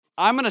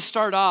I'm going to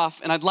start off,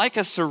 and I'd like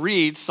us to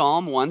read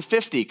Psalm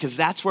 150, because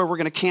that's where we're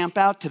going to camp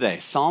out today.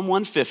 Psalm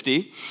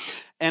 150,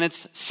 and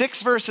it's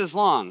 6 verses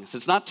long, so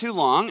it's not too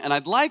long. And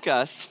I'd like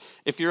us,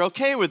 if you're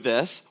okay with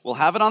this, we'll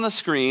have it on the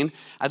screen.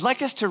 I'd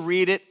like us to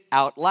read it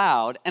out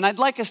loud, and I'd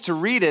like us to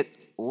read it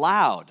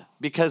loud,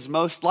 because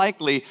most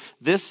likely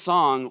this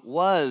song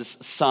was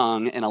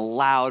sung in a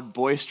loud,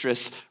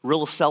 boisterous,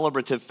 real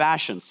celebrative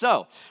fashion.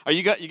 So, are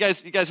you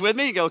guys with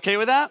me? You okay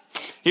with that?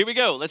 Here we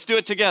go. Let's do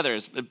it together.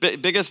 It's the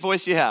biggest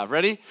voice you have.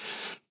 Ready?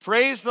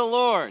 Praise the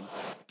Lord.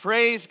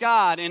 Praise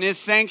God in his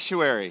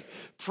sanctuary.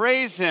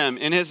 Praise him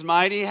in his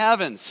mighty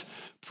heavens.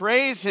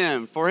 Praise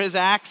him for his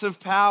acts of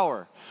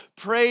power.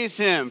 Praise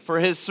him for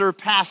his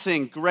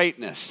surpassing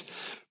greatness.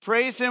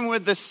 Praise him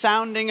with the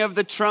sounding of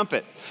the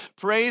trumpet.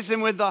 Praise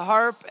him with the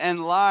harp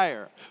and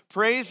lyre.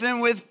 Praise him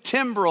with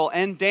timbrel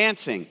and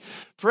dancing.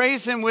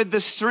 Praise him with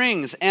the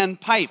strings and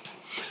pipe.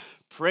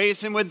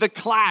 Praise him with the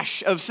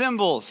clash of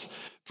cymbals.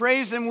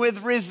 Praise him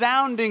with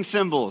resounding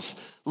cymbals.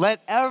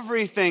 Let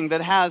everything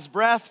that has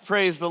breath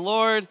praise the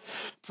Lord.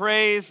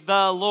 Praise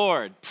the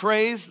Lord.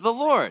 Praise the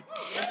Lord.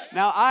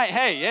 Now,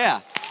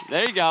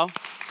 there you go.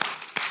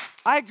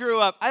 I grew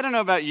up, I don't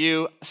know about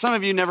you, some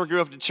of you never grew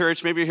up to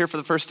church, maybe you're here for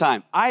the first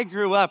time. I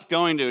grew up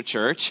going to a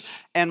church,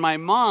 and my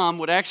mom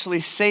would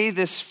actually say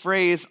this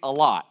phrase a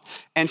lot.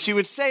 And she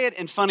would say it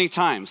in funny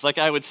times, like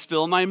I would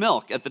spill my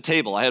milk at the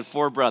table. I had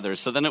 4 brothers,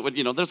 so then it would,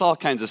 there's all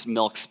kinds of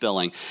milk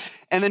spilling.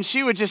 And then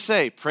she would just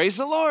say, praise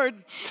the Lord.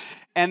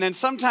 And then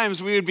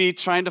sometimes we would be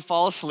trying to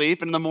fall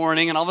asleep in the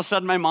morning, and all of a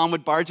sudden my mom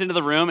would barge into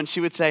the room, and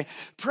she would say,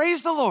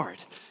 praise the Lord.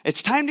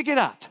 It's time to get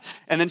up.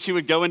 And then she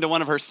would go into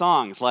one of her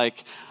songs,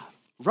 like,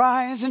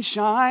 rise and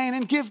shine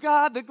and give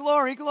God the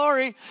glory,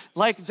 glory.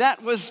 Like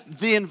that was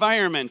the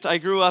environment I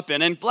grew up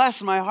in. And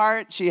bless my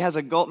heart,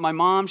 my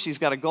mom, she's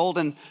got a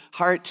golden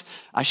heart.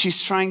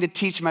 She's trying to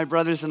teach my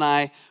brothers and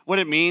I what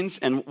it means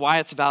and why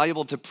it's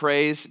valuable to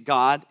praise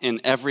God in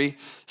every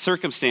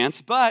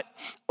circumstance. But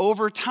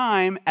over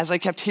time, as I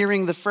kept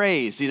hearing the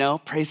phrase,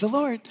 praise the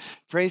Lord,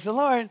 praise the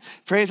Lord,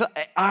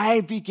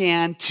 I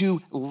began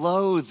to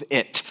loathe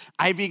it.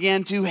 I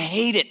began to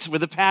hate it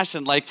with a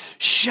passion, like,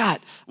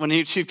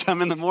 when she'd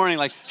come in the morning,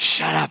 like,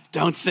 shut up,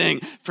 don't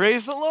sing,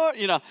 praise the Lord,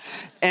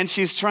 And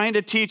she's trying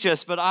to teach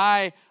us, but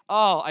I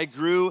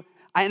grew,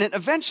 and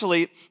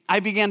eventually I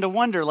began to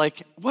wonder,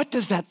 like, what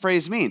does that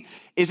phrase mean?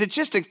 Is it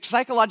just a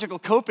psychological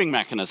coping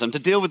mechanism to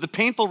deal with the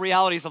painful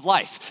realities of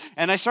life?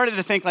 And I started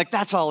to think, like,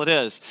 that's all it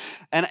is.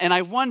 And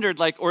I wondered,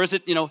 like, or is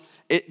it,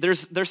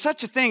 there's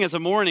such a thing as a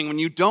morning when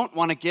you don't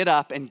want to get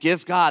up and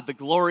give God the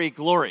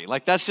glory.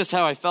 Like, that's just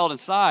how I felt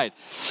inside.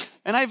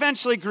 And I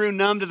eventually grew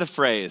numb to the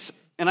phrase.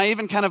 And I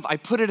even I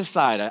put it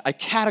aside. I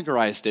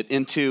categorized it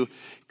into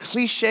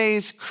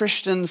cliches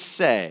Christians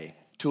say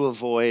to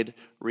avoid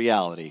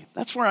reality.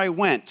 That's where I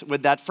went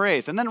with that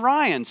phrase. And then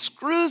Ryan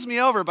screws me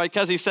over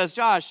because he says,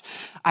 Josh,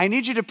 I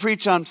need you to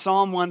preach on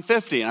Psalm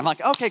 150. And I'm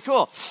like, okay,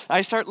 cool.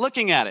 I start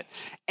looking at it.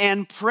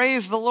 And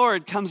praise the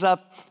Lord comes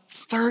up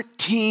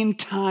 13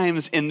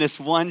 times in this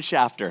one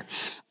chapter.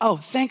 Oh,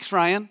 thanks,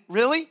 Ryan.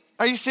 Really?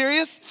 Are you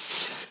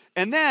serious?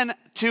 And then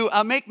to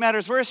make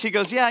matters worse, he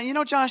goes, yeah,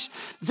 Josh,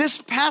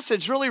 this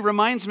passage really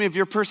reminds me of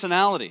your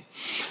personality.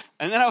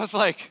 And then I was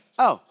like,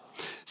 oh,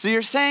 so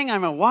you're saying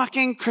I'm a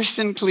walking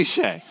Christian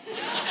cliche.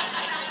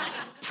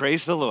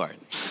 Praise the Lord.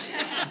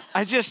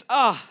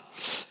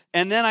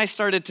 And then I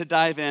started to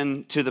dive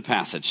into the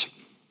passage.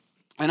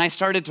 And I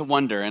started to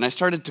wonder, and I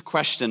started to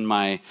question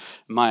my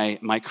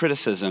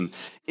criticism.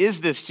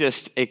 Is this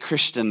just a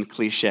Christian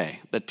cliche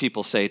that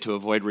people say to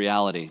avoid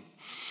reality?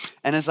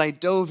 And as I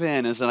dove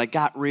in, as I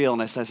got real,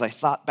 and as I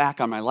thought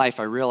back on my life,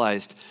 I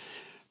realized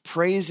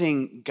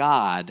praising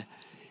God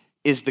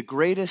is the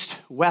greatest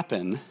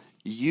weapon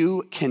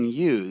you can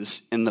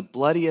use in the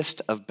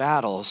bloodiest of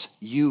battles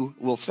you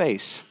will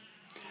face.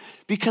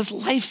 Because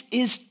life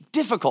is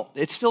difficult.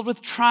 It's filled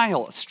with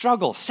trial,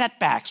 struggle,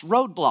 setbacks,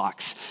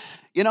 roadblocks.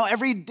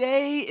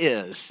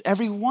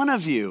 Every one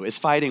of you is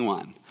fighting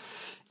one.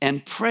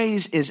 And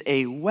praise is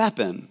a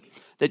weapon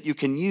that you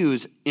can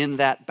use in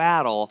that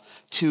battle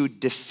to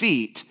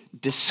defeat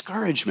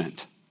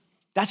discouragement.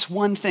 That's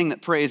one thing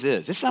that praise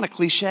is. It's not a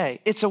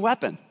cliche, it's a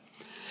weapon.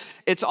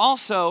 It's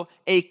also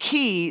a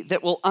key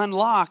that will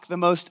unlock the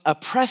most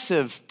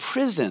oppressive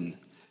prison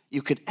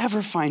you could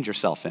ever find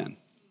yourself in.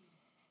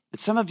 And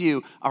some of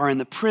you are in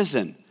the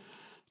prison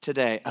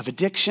today of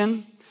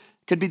addiction.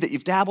 Could be that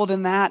you've dabbled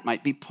in that,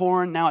 might be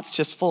porn, now it's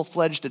just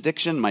full-fledged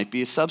addiction, might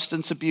be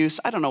substance abuse,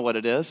 I don't know what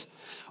it is.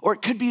 Or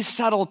it could be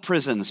subtle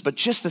prisons, but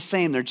just the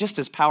same, they're just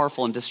as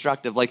powerful and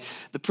destructive. Like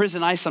the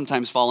prison I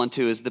sometimes fall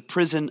into is the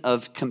prison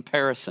of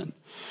comparison,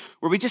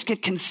 where we just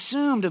get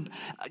consumed,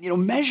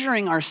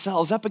 measuring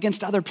ourselves up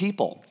against other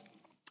people.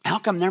 How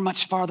come they're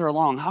much farther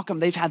along? How come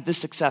they've had this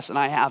success and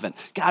I haven't?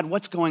 God,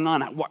 what's going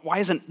on? Why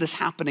isn't this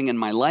happening in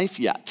my life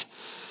yet?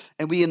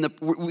 And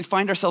we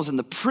find ourselves in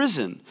the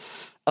prison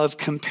of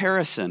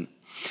comparison.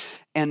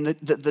 And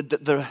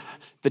the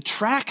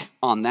track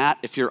on that,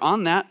 if you're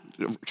on that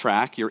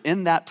track, you're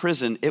in that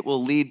prison, it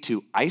will lead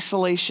to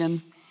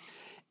isolation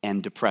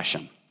and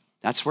depression.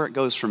 That's where it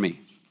goes for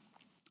me.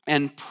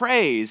 And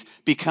praise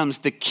becomes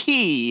the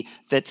key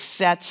that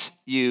sets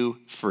you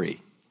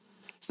free.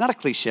 It's not a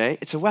cliche,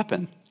 it's a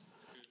weapon.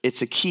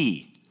 It's a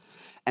key.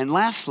 And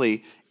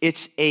lastly,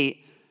 it's a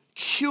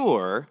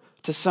cure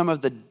to some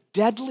of the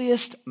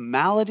deadliest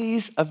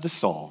maladies of the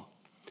soul.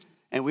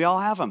 And we all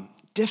have them.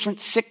 Different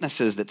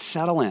sicknesses that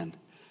settle in.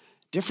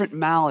 Different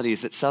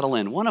maladies that settle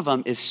in. One of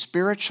them is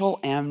spiritual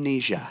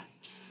amnesia,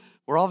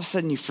 where all of a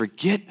sudden you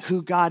forget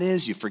who God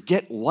is, you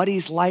forget what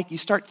he's like, you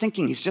start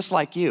thinking he's just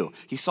like you.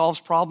 He solves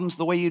problems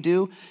the way you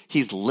do.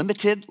 He's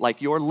limited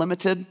like you're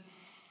limited.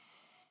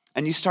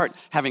 And you start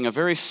having a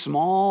very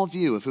small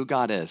view of who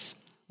God is.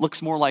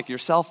 Looks more like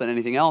yourself than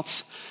anything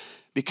else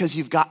because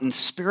you've gotten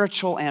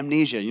spiritual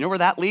amnesia. You know where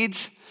that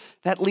leads?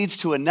 That leads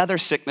to another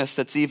sickness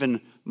that's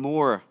even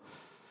more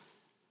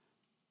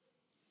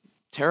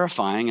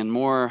terrifying and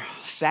more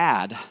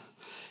sad.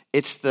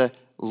 It's the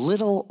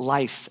little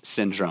life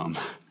syndrome.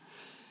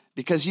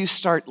 Because you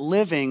start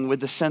living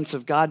with the sense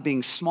of God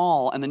being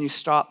small, and then you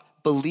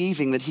stop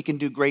believing that he can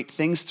do great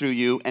things through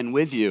you and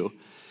with you.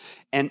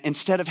 And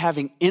instead of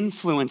having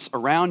influence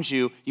around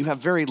you, you have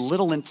very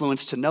little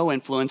influence to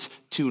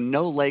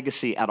no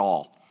legacy at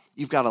all.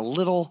 You've got a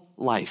little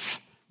life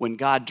when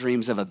God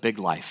dreams of a big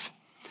life.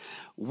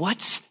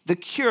 What's the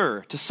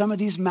cure to some of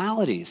these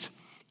maladies?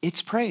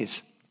 It's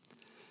praise.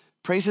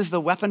 Praise is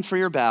the weapon for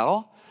your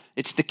battle.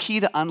 It's the key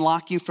to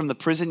unlock you from the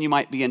prison you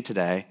might be in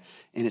today.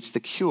 And it's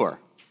the cure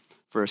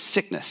for a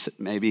sickness that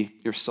maybe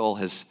your soul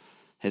has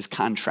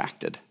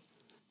contracted.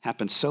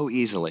 Happens so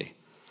easily.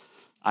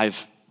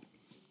 I've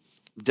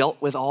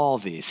dealt with all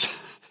these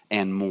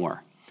and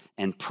more.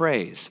 And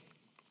praise,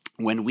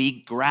 when we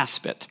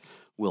grasp it,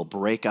 will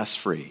break us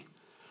free.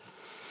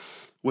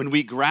 When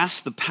we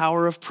grasp the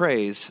power of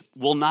praise,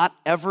 we'll not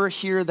ever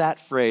hear that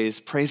phrase,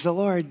 praise the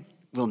Lord.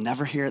 We'll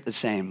never hear it the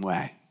same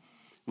way.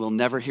 We'll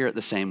never hear it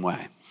the same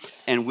way.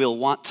 And we'll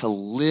want to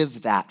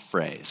live that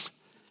phrase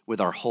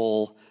with our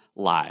whole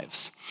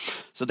lives.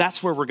 So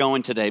that's where we're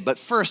going today. But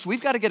first,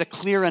 we've got to get a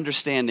clear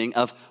understanding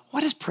of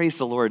what does praise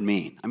the Lord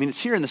mean? I mean,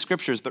 it's here in the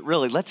scriptures, but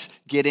really, let's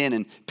get in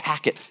and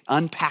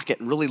unpack it,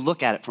 and really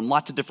look at it from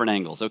lots of different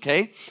angles,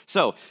 okay?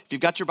 So if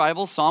you've got your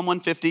Bible, Psalm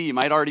 150, you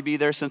might already be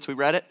there since we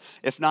read it.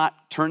 If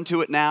not, turn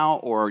to it now,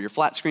 or your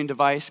flat screen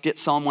device, get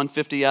Psalm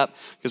 150 up,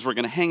 because we're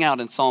going to hang out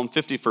in Psalm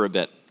 50 for a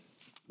bit.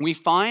 We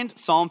find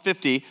Psalm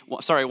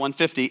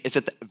 150, it's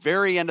at the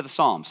very end of the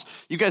Psalms.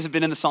 You guys have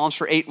been in the Psalms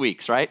for 8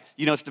 weeks, right?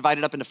 You know it's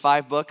divided up into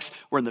 5 books.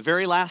 We're in the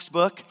very last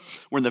book.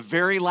 We're in the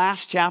very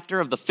last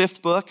chapter of the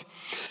 5th book,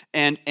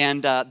 and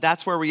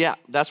that's where we're at.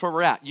 That's where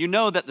we're at. You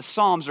know that the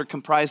Psalms are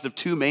comprised of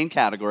 2 main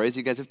categories.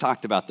 You guys have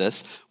talked about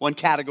this. One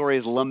category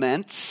is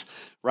laments,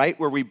 right?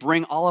 Where we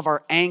bring all of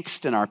our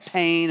angst and our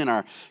pain and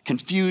our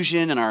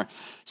confusion and our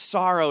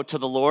sorrow to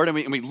the Lord.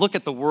 And we look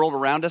at the world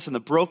around us and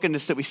the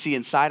brokenness that we see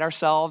inside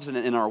ourselves and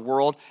in our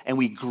world, and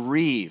we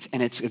grieve.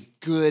 And it's a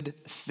good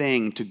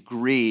thing to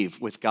grieve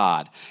with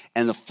God.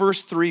 And the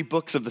first 3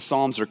 books of the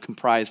Psalms are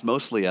comprised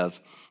mostly of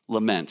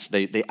laments.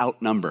 They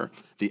outnumber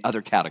the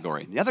other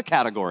category. The other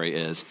category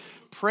is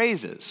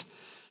praises.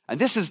 And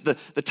this is the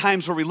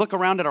times where we look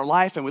around at our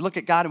life and we look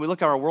at God and we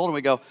look at our world and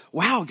we go,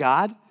 wow,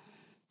 God,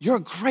 you're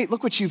great.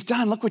 Look what you've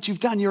done. Look what you've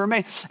done. You're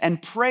amazing.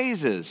 And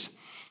praises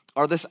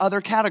are this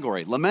other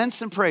category,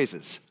 laments and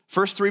praises.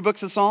 First 3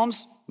 books of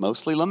Psalms,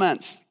 mostly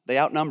laments. They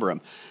outnumber them.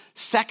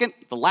 Second,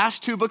 the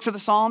last 2 books of the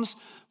Psalms,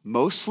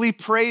 mostly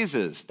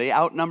praises. They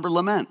outnumber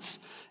laments.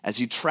 As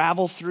you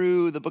travel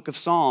through the book of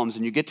Psalms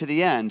and you get to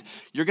the end,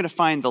 you're going to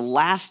find the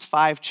last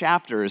 5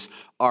 chapters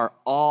are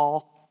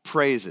all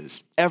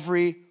praises.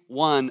 Every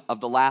one of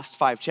the last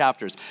 5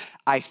 chapters.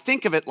 I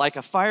think of it like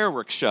a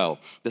fireworks show.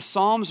 The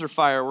Psalms are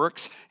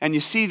fireworks, and you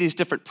see these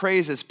different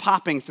praises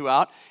popping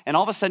throughout, and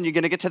all of a sudden you're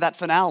going to get to that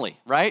finale,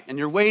 right? And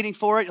you're waiting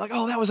for it. You're like,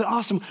 oh, that was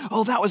awesome.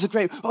 Oh, that was a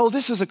great. Oh,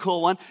 this was a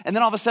cool one. And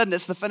then all of a sudden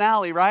it's the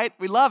finale, right?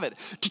 We love it.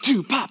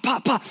 Pop,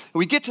 pop, pop.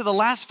 We get to the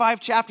last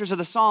 5 chapters of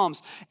the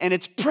Psalms, and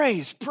it's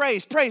praise,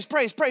 praise, praise,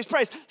 praise, praise,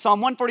 praise.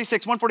 Psalm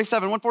 146,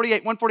 147,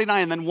 148,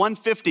 149, and then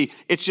 150.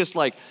 It's just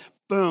like,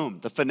 boom,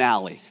 the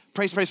finale.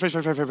 Praise, praise, praise,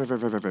 praise, praise, praise, praise,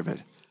 praise, praise, praise.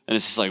 And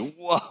it's just like,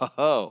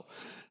 whoa.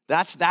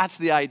 That's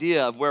the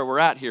idea of where we're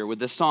at here with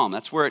this psalm.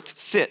 That's where it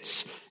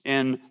sits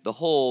in the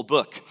whole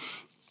book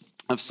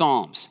of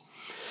Psalms.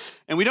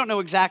 And we don't know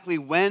exactly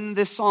when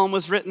this psalm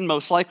was written.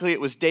 Most likely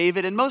it was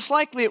David, and most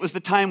likely it was the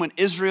time when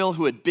Israel,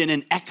 who had been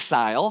in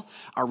exile,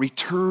 are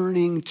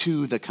returning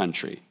to the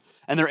country.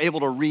 And they're able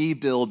to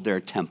rebuild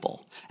their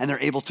temple. And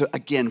they're able to,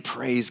 again,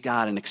 praise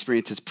God and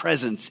experience his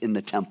presence in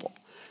the temple.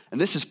 And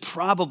this is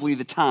probably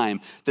the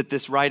time that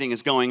this writing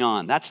is going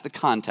on. That's the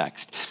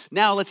context.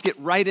 Now let's get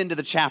right into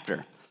the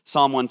chapter,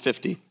 Psalm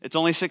 150. It's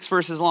only 6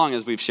 verses long,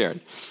 as we've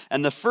shared.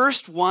 And the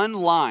first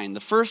line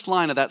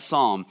of that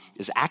psalm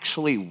is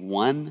actually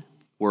one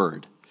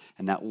word.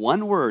 And that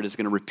one word is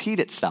going to repeat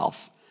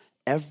itself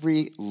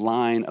every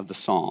line of the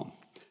psalm.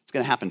 It's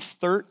going to happen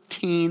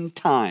 13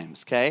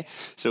 times, okay?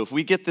 So if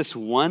we get this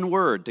one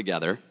word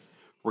together,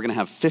 we're going to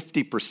have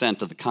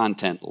 50% of the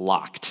content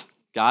locked.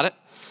 Got it?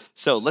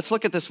 So let's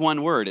look at this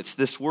one word. It's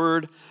this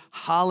word,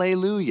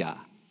 hallelujah.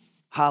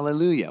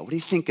 Hallelujah. What do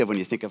you think of when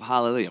you think of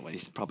hallelujah? Well, you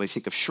probably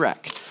think of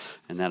Shrek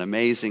and that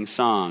amazing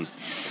song.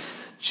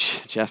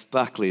 Jeff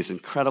Buckley's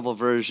incredible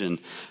version.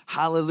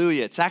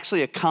 Hallelujah. It's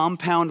actually a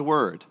compound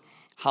word.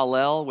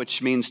 Hallel,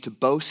 which means to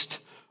boast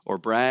or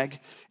brag,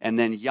 and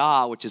then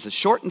Yah, which is a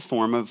shortened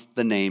form of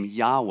the name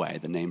Yahweh,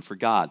 the name for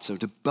God. So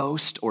to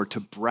boast or to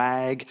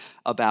brag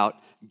about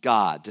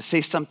God, to say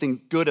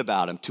something good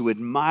about him, to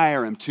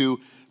admire him, to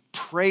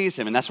praise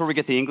him. And that's where we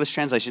get the English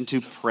translation, to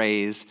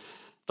praise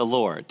the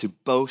Lord, to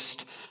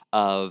boast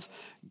of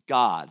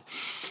God.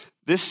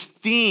 This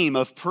theme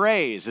of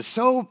praise is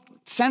so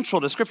central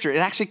to Scripture. It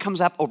actually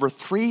comes up over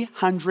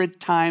 300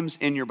 times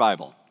in your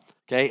Bible.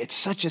 Okay, it's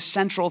such a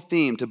central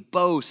theme to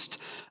boast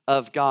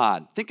of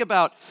God. Think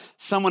about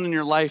someone in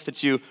your life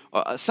that you,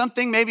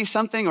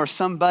 something or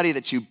somebody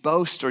that you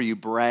boast or you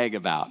brag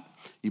about.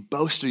 You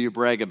boast or you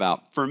brag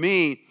about. For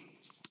me,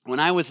 when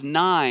I was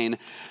 9,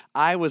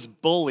 I was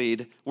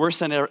bullied worse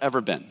than I've ever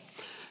been.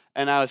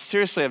 And I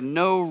have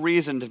no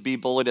reason to be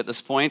bullied at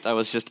this point. I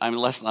was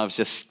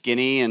just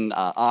skinny and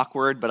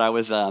awkward, but I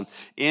was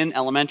in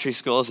elementary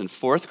school. I was in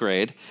 4th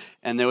grade,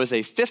 and there was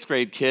a 5th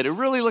grade kid who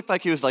really looked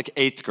like he was like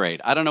 8th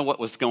grade. I don't know what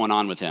was going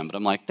on with him, but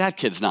I'm like, that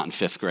kid's not in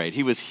 5th grade.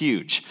 He was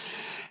huge.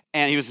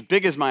 And he was as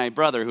big as my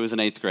brother who was in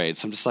 8th grade.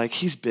 So I'm just like,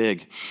 he's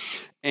big.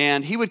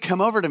 And he would come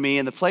over to me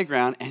in the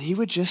playground, and he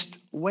would just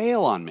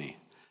wail on me.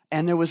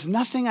 And there was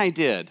nothing I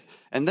did.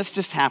 And this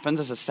just happens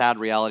as a sad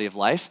reality of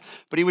life.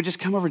 But he would just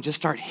come over and just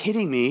start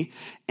hitting me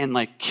and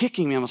like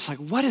kicking me. I was like,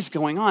 what is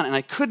going on? And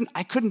I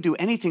couldn't do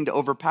anything to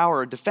overpower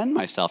or defend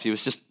myself. He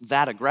was just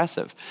that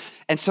aggressive.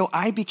 And so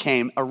I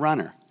became a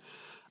runner.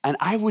 And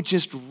I would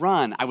just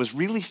run. I was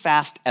really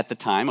fast at the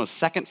time. I was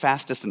second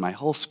fastest in my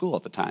whole school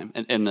at the time,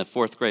 in the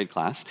 4th grade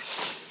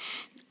class.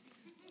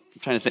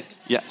 I'm trying to think.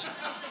 Yeah.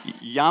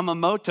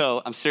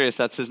 Yamamoto, I'm serious,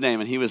 that's his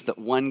name. And he was the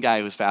one guy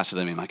who was faster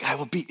than me. I'm like, I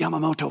will beat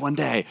Yamamoto one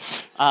day.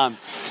 I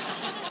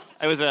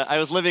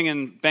was living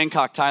in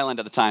Bangkok, Thailand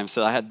at the time,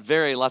 so I had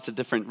lots of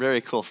different,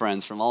 very cool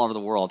friends from all over the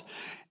world.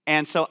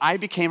 And so I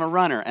became a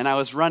runner, and I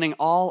was running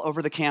all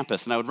over the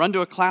campus. And I would run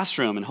to a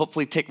classroom and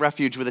hopefully take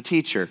refuge with a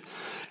teacher.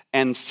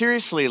 And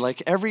seriously,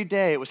 like every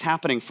day it was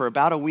happening for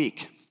about a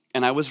week.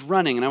 And I was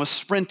running, and I was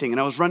sprinting,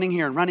 and I was running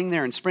here and running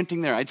there and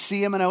sprinting there. I'd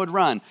see him, and I would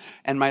run.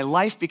 And my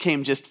life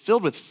became just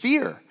filled with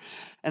fear.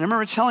 And I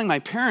remember telling my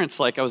parents,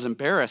 like, I was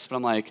embarrassed, but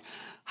I'm like,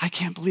 I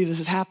can't believe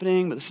this is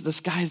happening, but this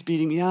guy's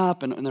beating me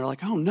up. And they're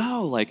like, oh,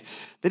 no. Like,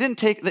 they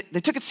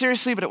took it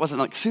seriously, but it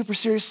wasn't, like, super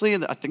seriously.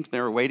 I think they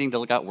were waiting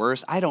till it got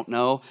worse. I don't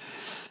know.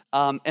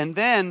 And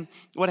then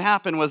what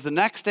happened was the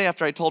next day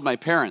after I told my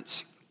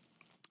parents,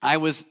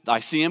 I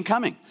see him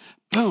coming.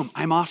 Boom,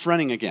 I'm off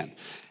running again.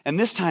 And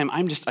this time,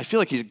 I feel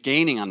like he's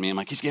gaining on me. I'm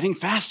like, he's getting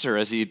faster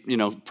as he,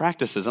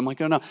 practices. I'm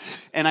like, oh no.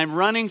 And I'm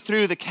running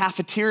through the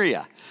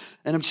cafeteria.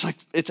 And I'm just like,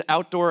 it's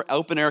outdoor,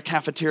 open air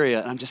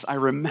cafeteria. And I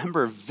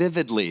remember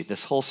vividly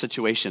this whole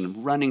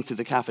situation, running through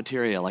the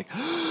cafeteria, like,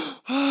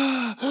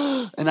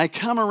 and I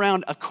come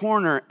around a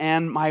corner,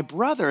 and my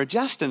brother,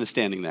 Justin, is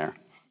standing there.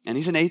 And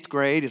he's in 8th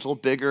grade, he's a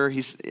little bigger,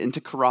 he's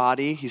into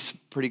karate, he's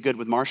pretty good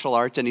with martial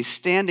arts, and he's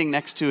standing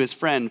next to his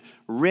friend,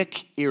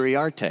 Rick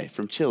Iriarte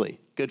from Chile,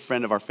 good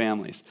friend of our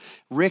family's.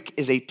 Rick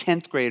is a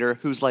 10th grader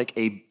who's like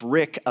a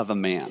brick of a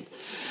man.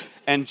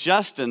 And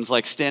Justin's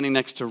like standing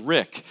next to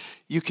Rick.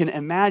 You can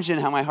imagine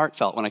how my heart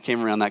felt when I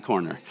came around that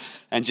corner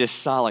and just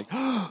saw like,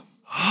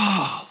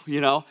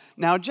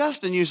 Now,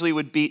 Justin usually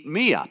would beat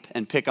me up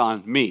and pick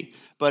on me.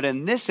 But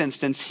in this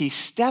instance, he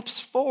steps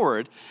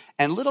forward,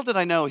 and little did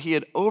I know, he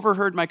had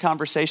overheard my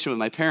conversation with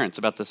my parents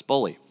about this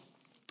bully.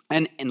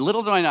 And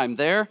little did I know, I'm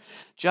there,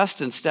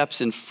 Justin steps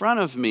in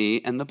front of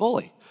me and the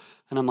bully.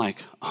 And I'm like,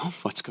 oh,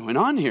 what's going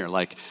on here?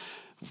 Like,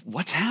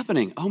 what's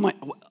happening? Oh my,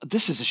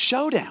 this is a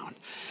showdown.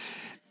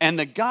 And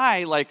the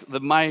guy, like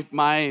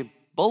my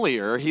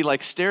bullier, he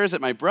like stares at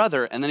my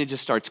brother, and then he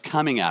just starts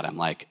coming at him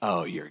like,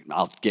 oh,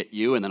 I'll get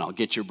you, and then I'll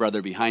get your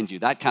brother behind you,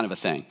 that kind of a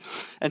thing.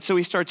 And so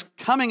he starts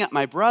coming at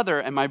my brother,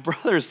 and my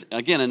brother's,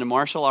 again, into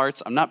martial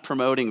arts. I'm not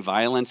promoting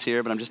violence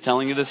here, but I'm just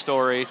telling you the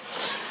story.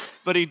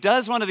 But he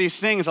does one of these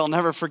things I'll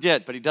never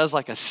forget, but he does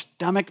like a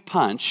stomach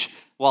punch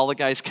while the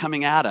guy's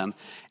coming at him,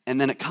 and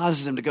then it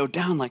causes him to go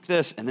down like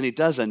this, and then he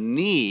does a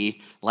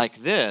knee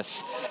like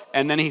this,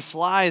 and then he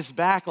flies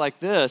back like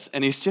this,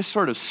 and he's just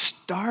sort of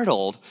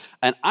startled,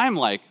 and I'm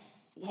like,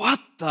 what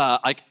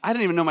the? Like, I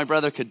didn't even know my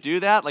brother could do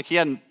that. Like, he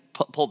hadn't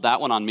pulled that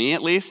one on me,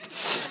 at least.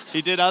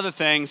 He did other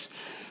things,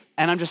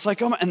 and I'm just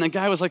like, oh my, and the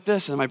guy was like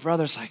this, and my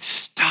brother's like,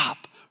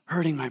 stop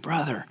hurting my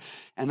brother,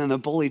 and then the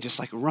bully just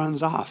like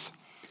runs off,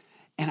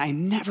 and I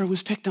never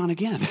was picked on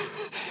again.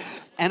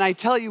 And I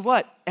tell you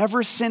what,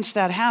 ever since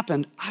that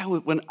happened,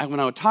 when I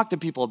would talk to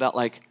people about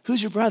like,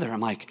 who's your brother? I'm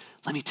like,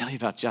 let me tell you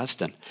about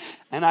Justin.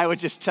 And I would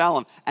just tell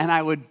them, and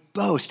I would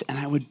boast, and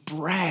I would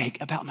brag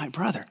about my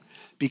brother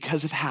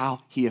because of how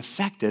he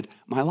affected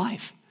my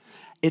life.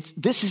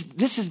 This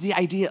is the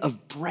idea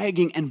of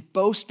bragging and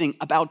boasting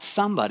about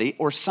somebody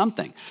or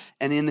something.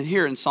 And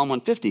here in Psalm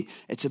 150,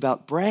 it's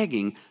about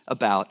bragging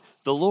about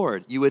the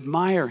Lord. You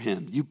admire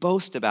him. You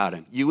boast about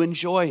him. You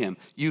enjoy him.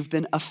 You've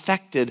been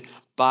affected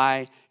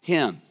by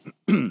him.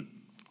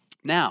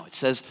 Now, it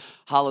says,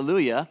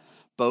 hallelujah,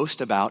 boast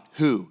about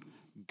who?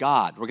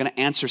 God. We're going to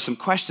answer some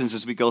questions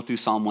as we go through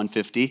Psalm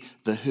 150,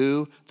 the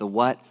who, the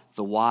what,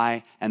 the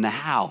why, and the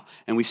how.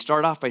 And we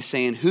start off by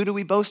saying, who do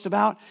we boast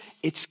about?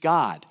 It's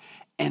God,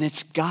 and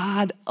it's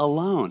God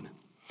alone.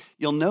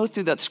 You'll know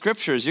through that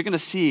scriptures, you're going to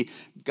see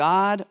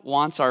God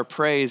wants our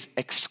praise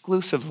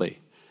exclusively.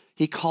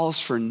 He calls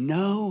for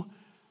no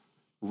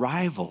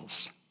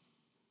rivals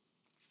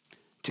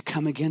to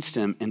come against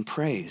him in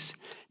praise.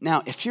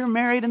 Now, if you're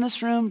married in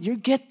this room, you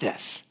get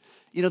this.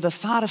 You know, the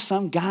thought of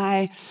some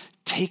guy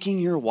taking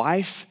your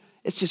wife,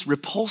 it's just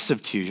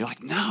repulsive to you. You're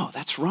like, no,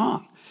 that's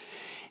wrong.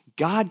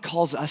 God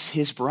calls us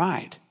his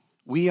bride.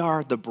 We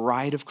are the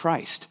bride of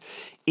Christ.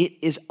 It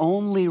is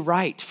only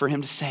right for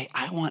him to say,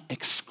 I want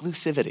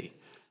exclusivity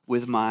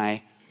with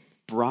my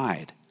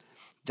bride.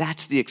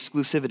 That's the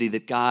exclusivity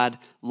that God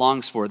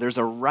longs for. There's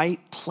a right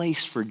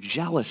place for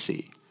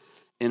jealousy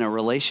in a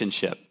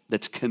relationship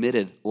that's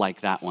committed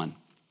like that one.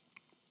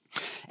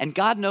 And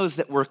God knows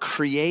that we're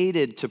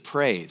created to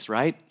praise,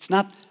 right? It's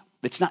not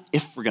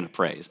if we're going to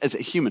praise as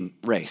a human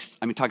race.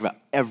 I mean, talk about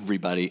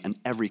everybody and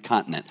every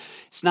continent.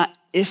 It's not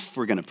if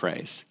we're going to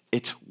praise.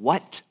 It's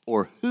what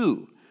or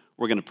who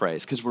we're going to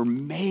praise, because we're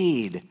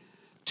made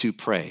to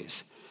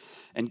praise.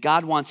 And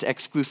God wants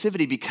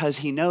exclusivity because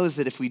he knows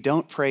that if we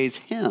don't praise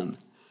him,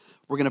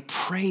 we're going to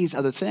praise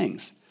other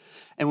things.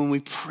 And when we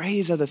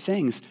praise other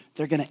things,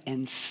 they're going to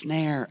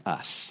ensnare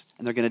us,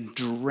 and they're going to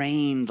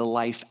drain the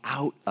life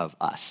out of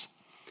us.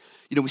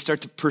 You know, we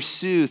start to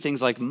pursue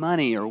things like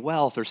money or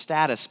wealth or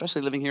status,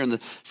 especially living here in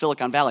the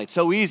Silicon Valley. It's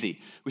so easy.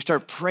 We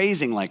start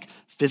praising like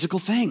physical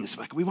things.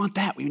 Like, we want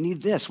that. We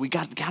need this. We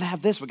got to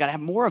have this. We got to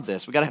have more of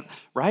this. We got to have,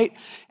 right?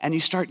 And you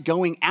start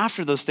going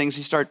after those things.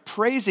 You start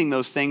praising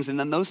those things, and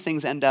then those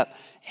things end up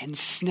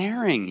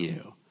ensnaring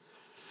you.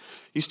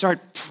 You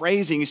start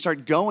praising. You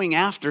start going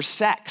after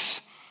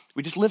sex.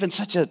 We just live in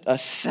such a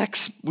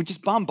sex, we're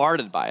just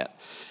bombarded by it.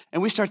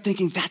 And we start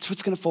thinking that's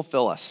what's going to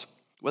fulfill us.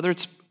 Whether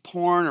it's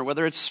porn or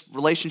whether it's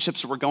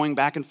relationships that we're going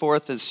back and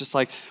forth, it's just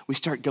like we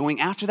start going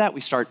after that.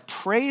 We start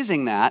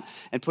praising that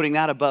and putting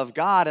that above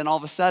God, and all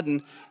of a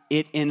sudden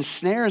it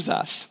ensnares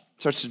us.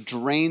 It starts to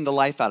drain the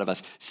life out of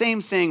us.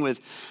 Same thing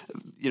with,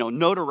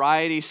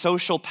 notoriety,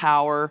 social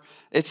power.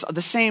 It's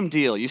the same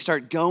deal. You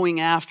start going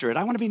after it.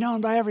 I want to be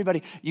known by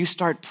everybody. You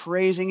start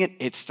praising it.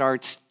 It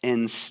starts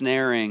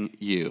ensnaring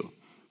you.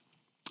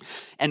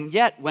 And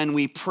yet, when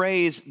we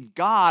praise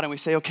God and we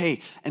say,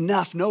 okay,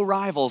 enough, no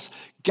rivals,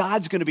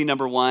 God's going to be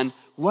number one,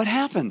 what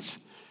happens?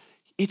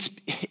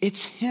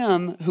 It's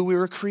him who we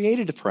were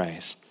created to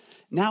praise.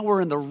 Now we're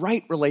in the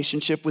right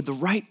relationship with the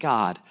right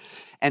God.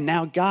 And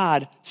now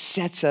God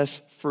sets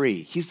us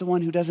free. He's the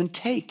one who doesn't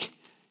take.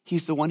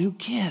 He's the one who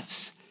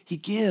gives. He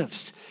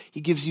gives.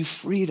 He gives you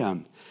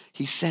freedom.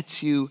 He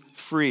sets you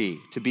free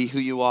to be who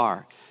you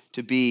are,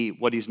 to be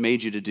what he's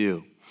made you to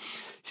do.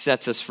 He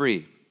sets us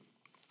free.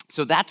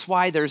 So that's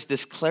why there's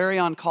this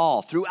clarion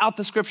call throughout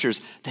the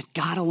scriptures that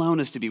God alone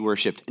is to be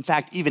worshiped. In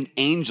fact, even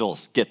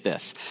angels get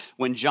this.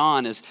 When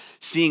John is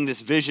seeing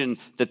this vision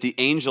that the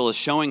angel is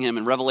showing him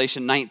in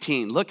Revelation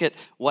 19, look at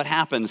what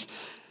happens.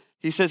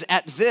 He says,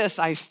 at this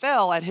I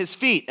fell at his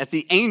feet, at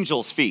the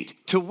angel's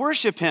feet, to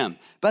worship him.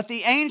 But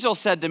the angel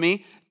said to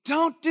me,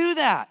 don't do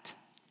that.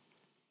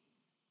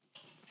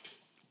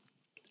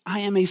 I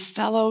am a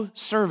fellow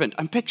servant.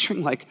 I'm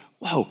picturing like,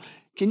 whoa,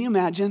 can you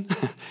imagine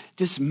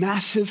this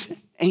massive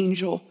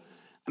angel?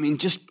 I mean,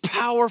 just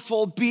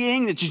powerful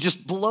being that you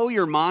just blow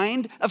your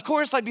mind. Of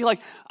course, I'd be like,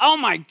 oh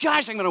my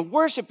gosh, I'm going to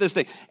worship this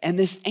thing. And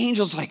this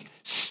angel's like,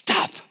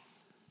 stop.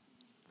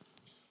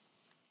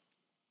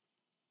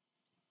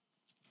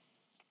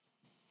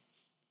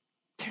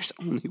 There's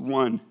only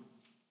one.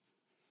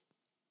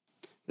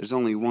 There's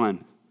only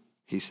one,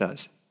 he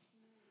says,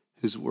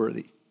 who's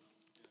worthy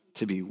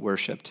to be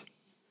worshiped.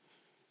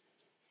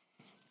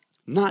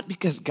 Not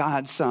because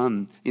God's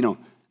some,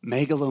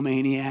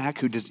 megalomaniac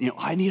who does,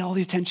 I need all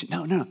the attention.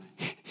 No.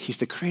 He's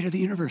the creator of the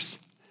universe.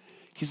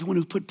 He's the one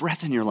who put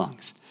breath in your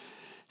lungs.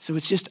 So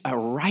it's just a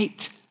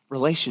right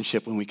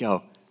relationship when we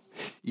go,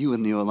 you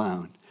and you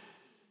alone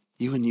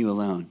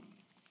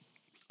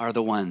are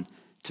the one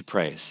to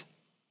praise.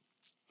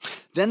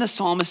 Then the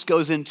psalmist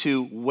goes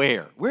into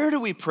where? Where do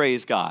we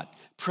praise God?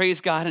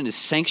 Praise God in his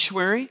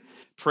sanctuary.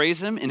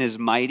 Praise him in his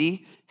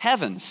mighty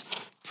heavens.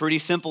 Pretty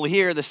simple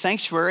here. The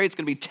sanctuary, it's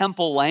going to be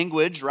temple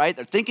language, right?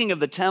 They're thinking of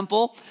the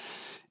temple,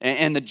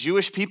 and the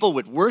Jewish people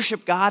would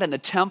worship God in the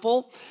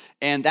temple,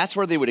 and that's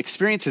where they would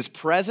experience his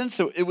presence.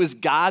 So it was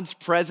God's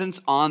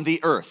presence on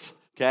the earth,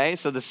 okay?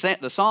 So the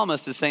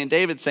psalmist is saying,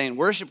 David's saying,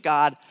 worship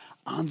God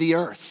on the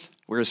earth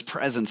where his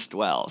presence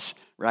dwells,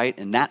 right?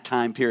 In that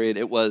time period,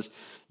 it was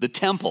the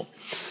temple.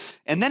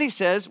 And then he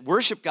says,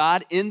 worship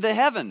God in the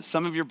heavens.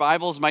 Some of your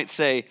Bibles might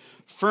say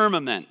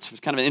firmament. It's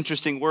kind of an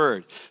interesting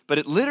word, but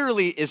it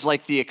literally is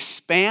like the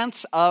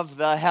expanse of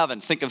the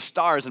heavens. Think of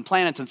stars and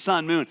planets and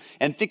sun, moon,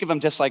 and think of them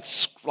just like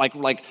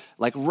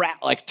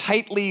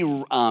tightly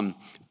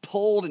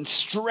pulled and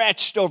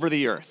stretched over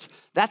the earth.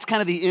 That's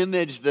kind of the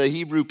image the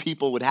Hebrew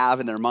people would have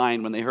in their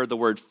mind when they heard the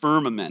word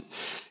firmament.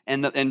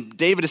 And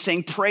David is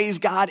saying, praise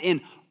God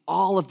in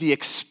all of the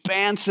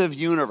expansive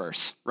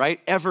universe,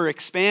 right? Ever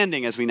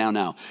expanding, as we now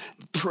know.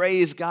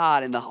 Praise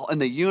God in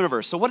the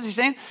universe. So what is he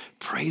saying?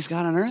 Praise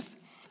God on earth.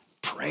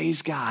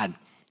 Praise God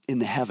in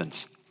the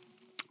heavens.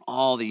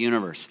 All the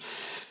universe.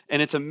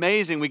 And it's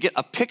amazing. We get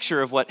a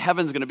picture of what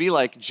heaven's going to be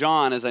like.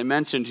 John, as I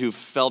mentioned, who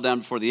fell down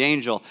before the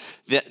angel,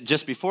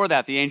 just before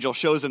that, the angel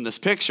shows him this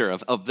picture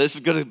of this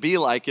is going to be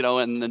like,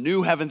 in the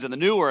new heavens and the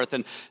new earth.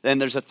 And then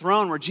there's a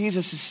throne where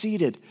Jesus is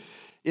seated,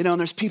 and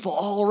there's people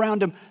all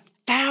around him,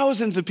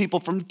 thousands of people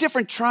from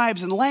different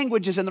tribes and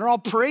languages, and they're all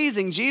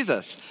praising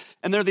Jesus.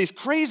 And there are these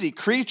crazy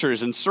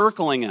creatures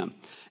encircling him.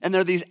 And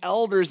there are these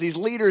elders, these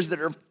leaders that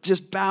are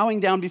just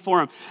bowing down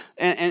before him.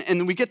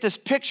 And we get this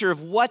picture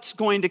of what's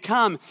going to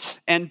come.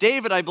 And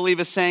David, I believe,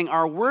 is saying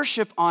our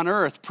worship on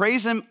earth,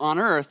 praise him on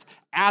earth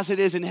as it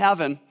is in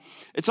heaven.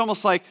 It's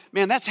almost like,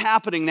 man, that's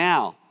happening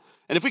now.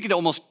 And if we could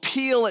almost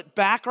peel it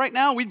back right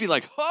now, we'd be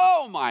like,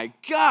 oh my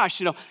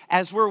gosh,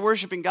 as we're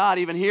worshiping God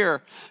even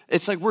here,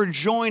 it's like we're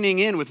joining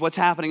in with what's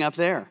happening up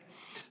there.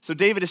 So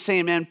David is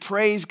saying, man,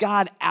 praise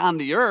God on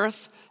the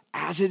earth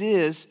as it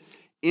is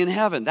in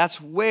heaven.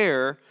 That's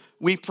where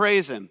we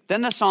praise him.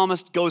 Then the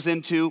psalmist goes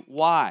into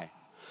why.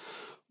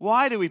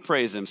 Why do we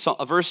praise him? So,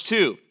 verse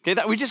 2. Okay,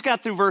 we just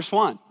got through verse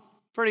 1.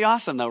 Pretty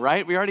awesome though,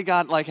 right? We already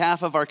got like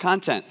half of our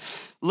content.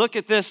 Look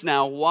at this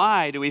now.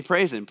 Why do we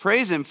praise him?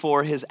 Praise him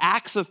for his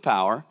acts of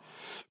power.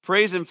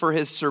 Praise him for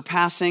his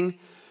surpassing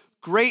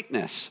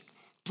greatness.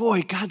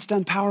 Boy, God's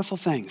done powerful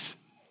things.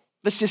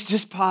 Let's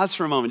just pause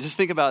for a moment. Just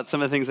think about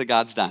some of the things that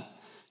God's done.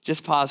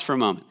 Just pause for a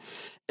moment.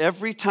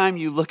 Every time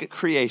you look at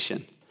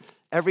creation,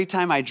 every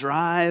time I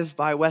drive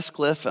by West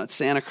Cliff at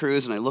Santa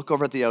Cruz and I look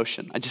over at the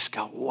ocean, I just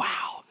go,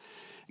 wow.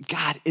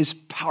 God is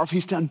powerful.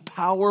 He's done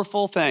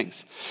powerful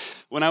things.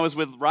 When I was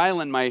with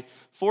Rylan, my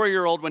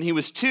 4-year-old, when he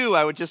was 2,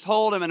 I would just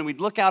hold him and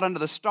we'd look out under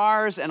the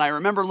stars. And I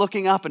remember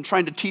looking up and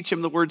trying to teach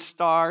him the word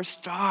star,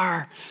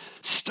 star,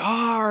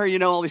 star,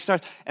 all these stars.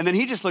 And then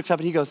he just looks up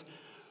and he goes,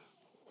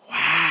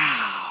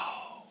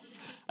 wow.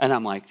 And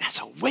I'm like,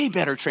 that's a way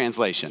better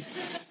translation.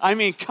 I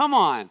mean, come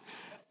on.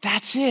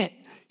 That's it.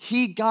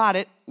 He got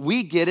it.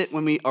 We get it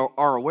when we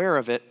are aware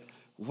of it.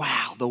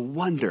 Wow, the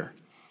wonder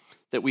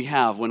that we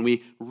have when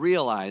we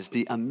realize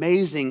the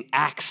amazing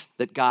acts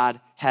that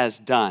God has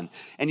done.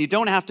 And you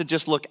don't have to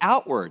just look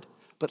outward,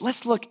 but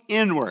let's look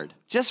inward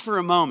just for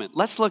a moment.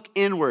 Let's look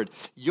inward.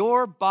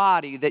 Your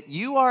body that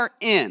you are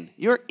in,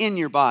 you're in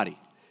your body,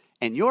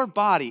 and your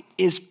body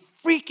is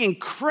freaking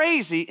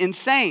crazy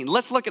insane.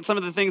 Let's look at some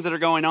of the things that are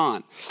going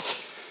on.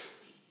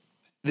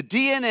 The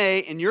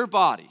DNA in your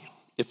body,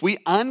 if we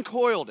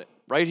uncoiled it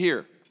right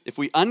here, if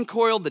we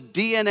uncoiled the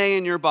DNA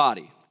in your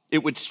body,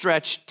 it would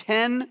stretch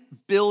 10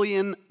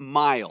 billion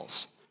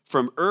miles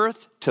from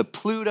Earth to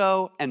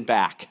Pluto and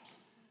back.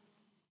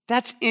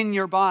 That's in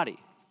your body.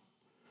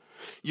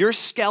 Your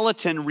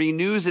skeleton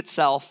renews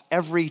itself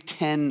every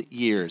 10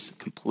 years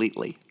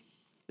completely.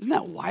 Isn't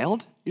that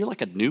wild? You're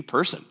like a new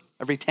person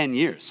every 10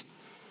 years.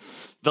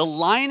 The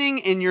lining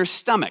in your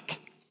stomach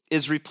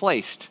is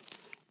replaced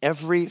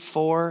every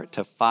 4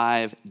 to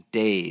 5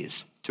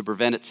 days to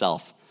prevent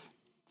itself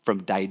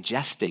from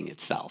digesting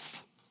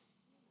itself.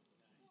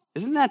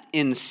 Isn't that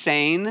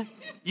insane?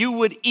 You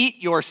would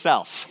eat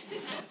yourself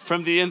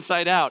from the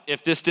inside out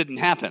if this didn't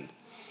happen.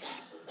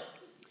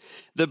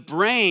 The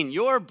brain,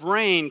 your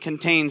brain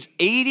contains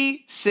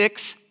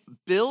 86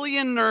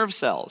 billion nerve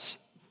cells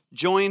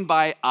joined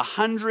by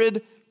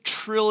 100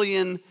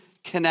 trillion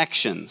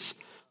connections,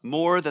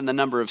 more than the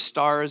number of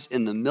stars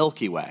in the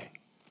Milky Way.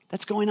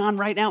 That's going on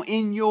right now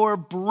in your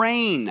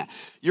brain.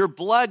 Your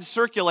blood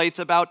circulates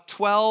about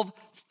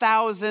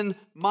 12,000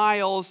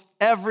 miles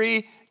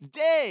every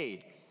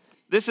day.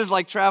 This is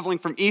like traveling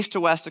from east to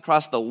west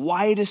across the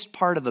widest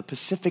part of the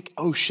Pacific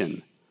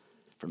Ocean.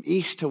 From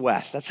east to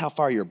west, that's how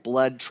far your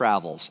blood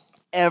travels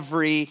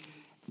every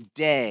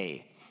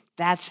day.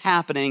 That's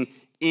happening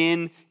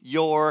in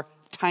your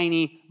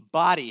tiny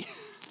body.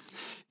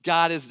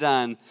 God has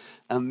done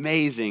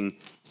amazing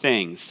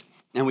things.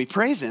 And we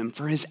praise him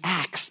for his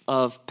acts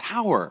of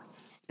power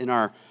in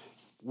our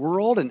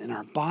world and in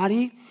our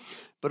body.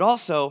 But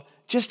also,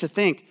 just to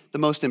think, the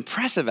most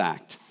impressive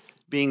act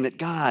being that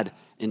God,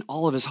 in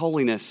all of his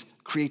holiness,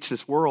 creates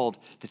this world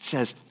that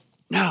says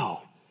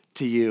no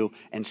to you,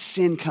 and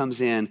sin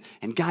comes in,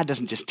 and God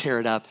doesn't just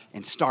tear it up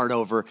and start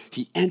over.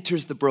 He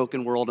enters the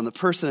broken world in the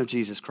person of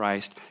Jesus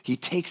Christ. He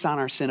takes on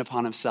our sin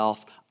upon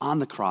himself on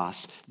the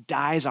cross,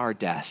 dies our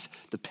death,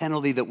 the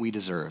penalty that we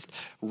deserved,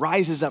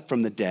 rises up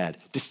from the dead,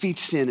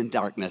 defeats sin and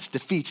darkness,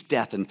 defeats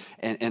death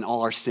and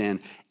all our sin,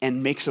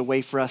 and makes a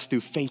way for us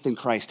through faith in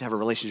Christ to have a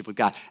relationship with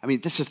God. I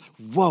mean, this is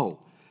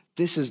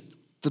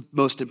the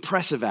most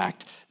impressive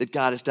act that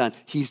God has done.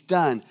 He's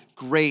done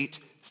great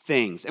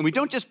things. And we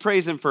don't just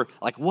praise him for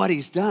like what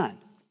he's done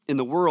in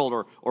the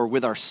world or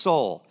with our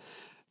soul,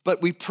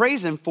 but we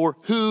praise him for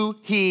who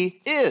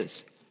he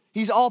is.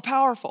 He's all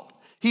powerful.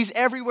 He's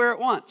everywhere at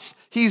once.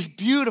 He's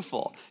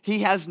beautiful. He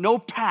has no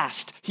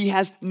past. He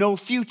has no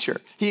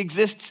future. He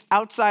exists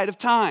outside of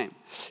time.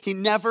 He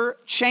never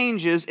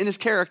changes in his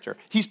character.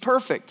 He's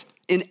perfect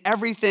in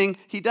everything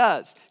he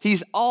does.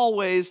 He's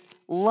always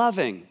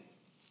loving.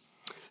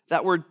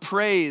 That word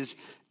praise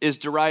is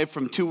derived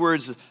from two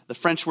words, the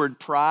French word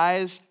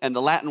prize and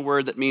the Latin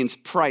word that means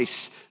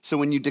price. So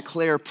when you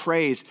declare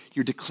praise,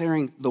 you're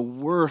declaring the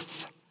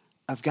worth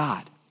of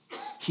God.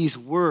 He's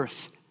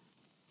worth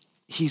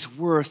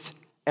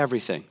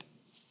everything.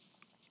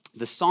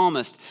 The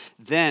psalmist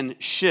then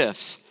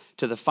shifts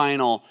to the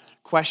final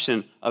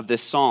question of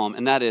this psalm,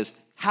 and that is,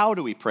 how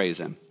do we praise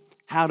him?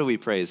 How do we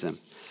praise him?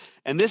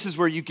 And this is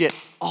where you get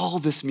all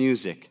this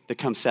music that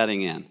comes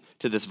setting in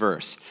to this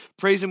verse.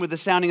 Praise him with the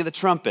sounding of the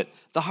trumpet,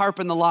 the harp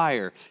and the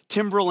lyre,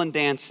 timbrel and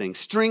dancing,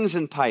 strings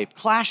and pipe,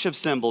 clash of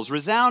cymbals,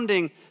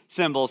 resounding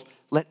cymbals.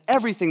 Let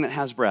everything that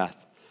has breath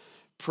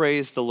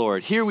praise the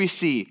Lord. Here we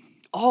see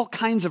all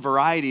kinds of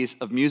varieties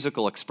of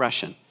musical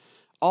expression.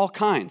 All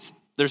kinds.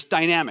 There's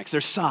dynamics,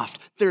 there's soft,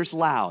 there's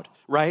loud,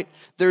 right?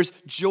 There's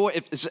joy,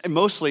 it's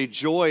mostly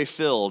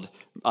joy-filled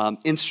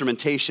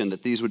instrumentation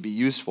that these would be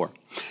used for.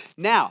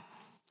 Now,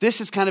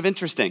 this is kind of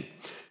interesting.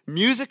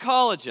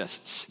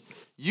 Musicologists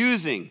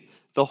using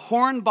the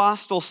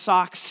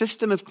Hornbostel-Sachs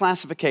system of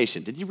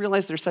classification. Did you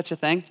realize there's such a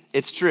thing?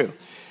 It's true.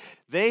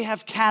 They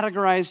have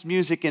categorized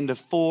music into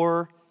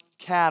 4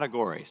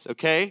 categories,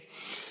 okay?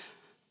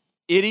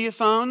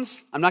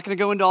 Idiophones, I'm not going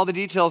to go into all the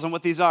details on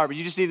what these are, but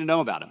you just need to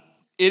know about them.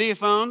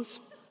 Idiophones,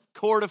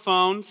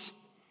 chordophones,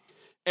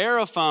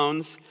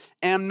 aerophones,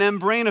 and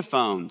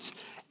membranophones.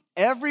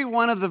 Every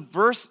one of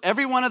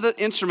the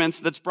instruments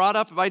that's brought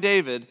up by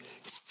David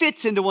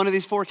fits into one of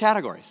these 4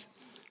 categories.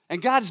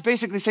 And God is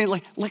basically saying,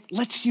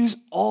 let's use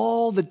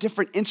all the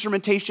different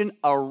instrumentation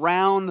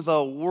around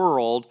the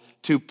world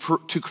to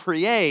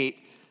create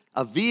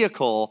a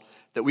vehicle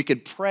that we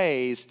could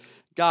praise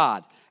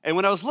God. And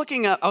when I was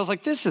looking up, I was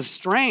like, this is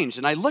strange.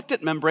 And I looked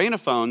at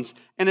membranophones,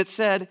 and it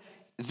said,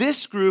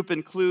 this group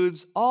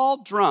includes all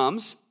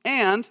drums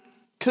and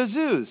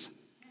kazoos.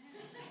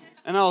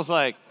 And I was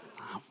like,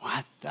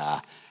 what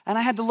the? And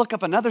I had to look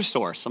up another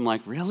source. I'm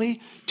like, really?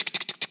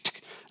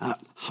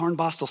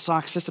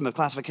 Hornbostel-Sachs system of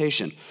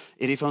classification.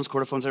 Idiophones,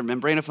 chordophones,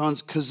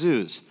 membranophones,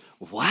 kazoos.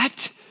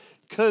 What?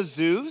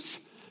 Kazoos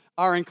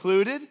are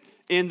included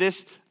in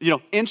this,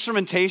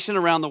 instrumentation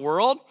around the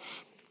world?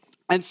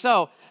 And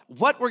so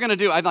what we're going to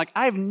do,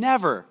 I've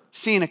never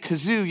seen a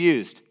kazoo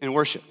used in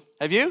worship.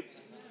 Have you?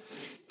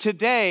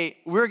 Today,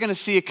 we're going to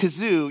see a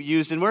kazoo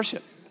used in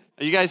worship.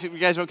 Are you guys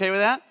okay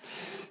with that?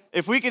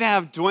 If we could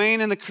have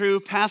Dwayne and the crew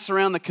pass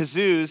around the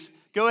kazoos,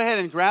 go ahead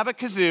and grab a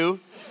kazoo.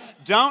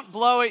 Don't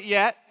blow it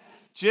yet.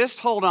 Just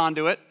hold on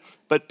to it.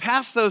 But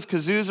pass those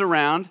kazoos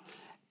around.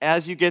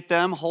 As you get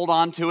them, hold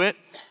on to it,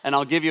 and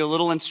I'll give you a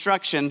little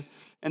instruction.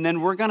 And then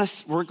we're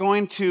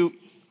going to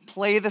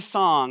play the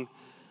song,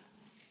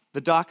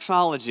 the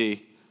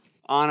doxology,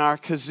 on our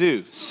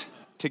kazoos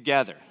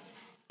together.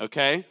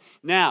 Okay?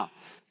 Now,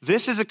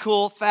 this is a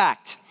cool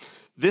fact.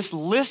 This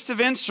list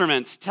of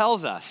instruments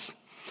tells us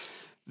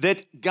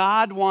that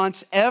God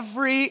wants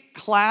every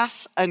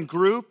class and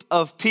group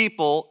of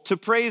people to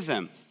praise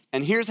him.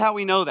 And here's how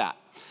we know that.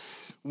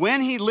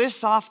 When he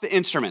lists off the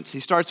instruments, he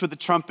starts with the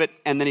trumpet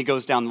and then he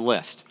goes down the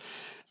list.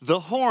 The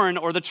horn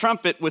or the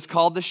trumpet was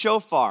called the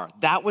shofar.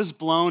 That was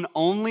blown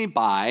only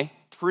by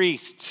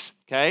priests,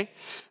 okay?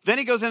 Then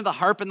he goes into the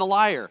harp and the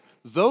lyre.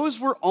 Those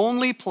were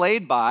only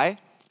played by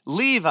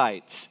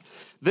Levites.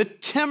 The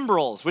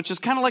timbrels, which is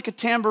kind of like a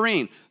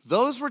tambourine,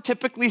 those were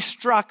typically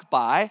struck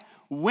by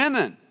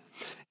women.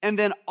 And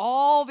then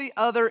all the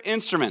other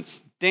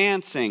instruments,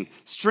 dancing,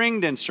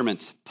 stringed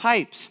instruments,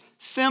 pipes,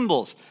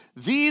 cymbals,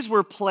 these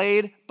were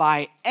played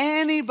by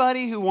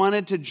anybody who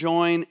wanted to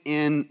join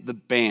in the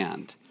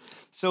band.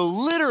 So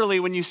literally,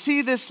 when you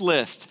see this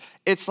list,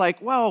 it's like,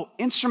 whoa,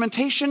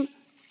 instrumentation,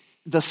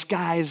 the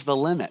sky's the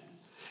limit.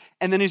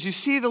 And then as you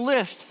see the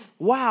list,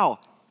 wow,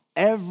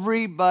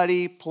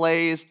 everybody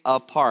plays a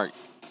part.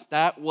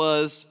 That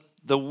was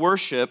the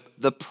worship,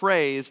 the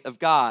praise of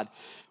God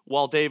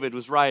while David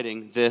was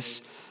writing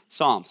this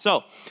psalm.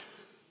 So,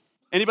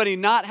 anybody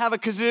not have a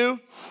kazoo?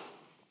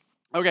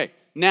 Okay,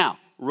 now,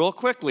 real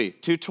quickly,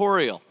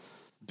 tutorial.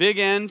 Big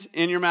end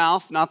in your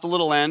mouth, not the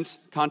little end,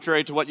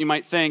 contrary to what you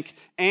might think,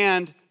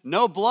 and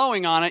no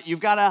blowing on it.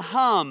 You've got to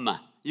hum.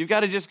 You've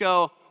got to just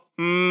go,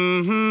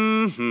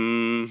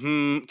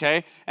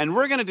 okay? And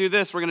we're going to do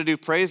this. We're going to do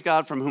Praise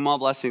God from Whom All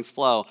Blessings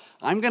Flow.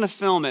 I'm going to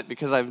film it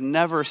because I've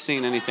never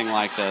seen anything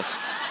like this.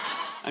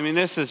 I mean,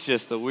 this is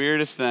just the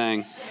weirdest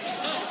thing.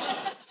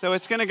 So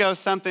it's going to go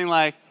something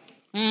like,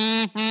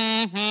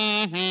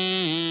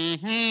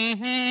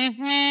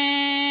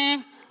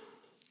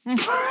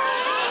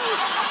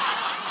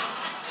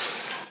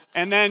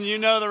 and then you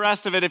know the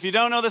rest of it. If you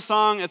don't know the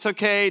song, it's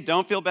okay.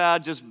 Don't feel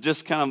bad.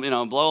 Just kind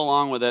of, blow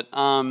along with it.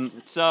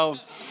 So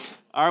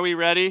are we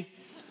ready?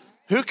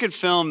 Who could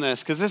film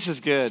this? Because this is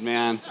good,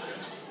 man.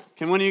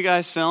 Can one of you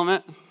guys film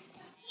it?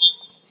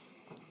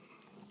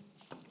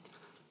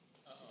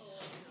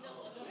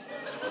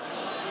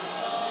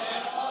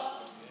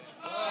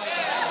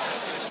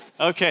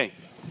 Okay.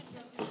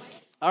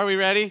 Are we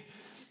ready?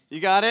 You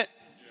got it?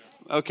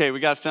 Okay, we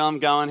got film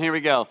going. Here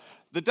we go.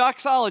 The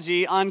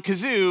doxology on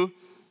kazoo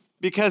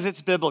because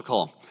it's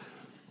biblical.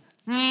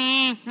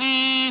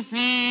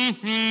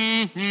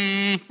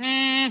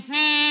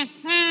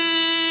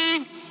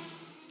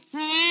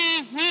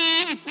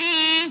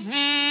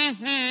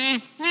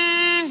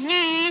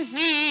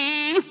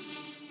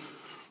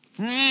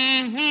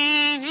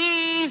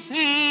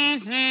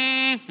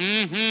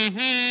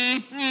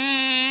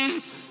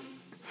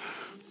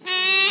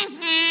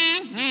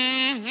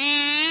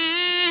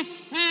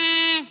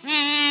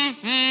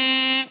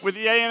 With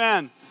the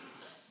amen.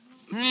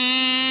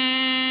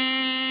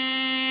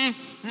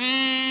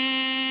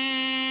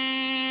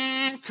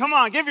 Come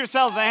on, give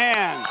yourselves a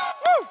hand.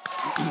 Woo!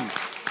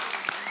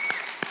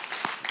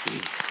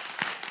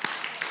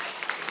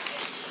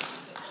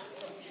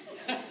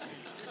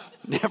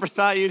 Never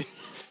thought you'd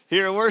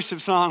hear a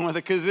worship song with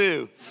a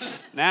kazoo.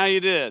 Now you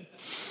did.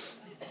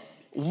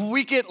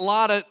 We get a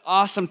lot of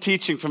awesome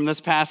teaching from this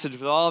passage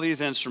with all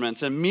these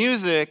instruments. And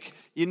music,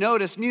 you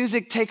notice,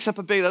 music takes up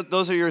a big,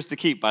 those are yours to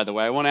keep, by the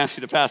way. I won't ask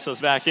you to pass those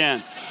back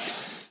in.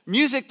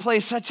 Music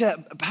plays such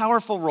a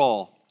powerful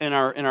role in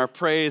our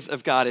praise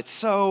of God. It's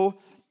so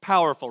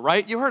powerful,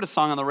 right? You heard a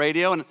song on the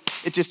radio and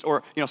it just,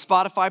 or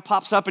Spotify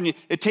pops up and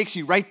it takes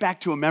you right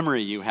back to a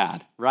memory you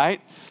had,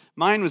 right?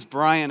 Mine was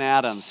Bryan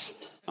Adams.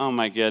 Oh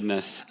my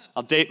goodness.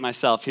 I'll date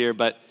myself here,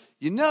 but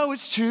you know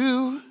it's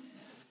true.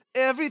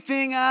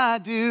 Everything I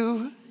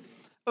do,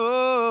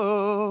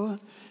 oh,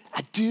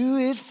 I do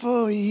it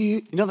for you.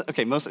 You know that?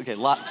 Okay,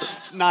 lots.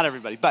 Not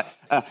everybody, but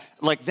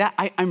like that.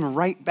 I'm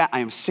right back. I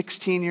am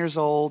 16 years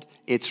old.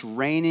 It's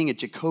raining at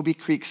Jacoby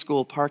Creek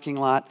School parking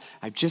lot.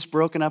 I've just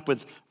broken up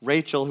with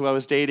Rachel, who I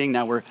was dating.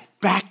 Now we're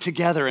back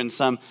together in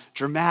some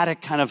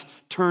dramatic kind of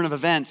turn of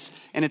events,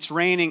 and it's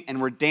raining,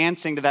 and we're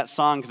dancing to that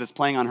song because it's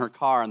playing on her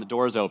car and the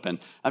door's open.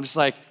 I'm just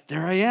like,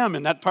 there I am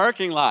in that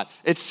parking lot.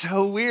 It's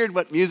so weird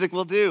what music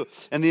will do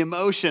and the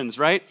emotions,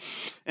 right?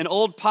 An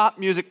old pop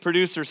music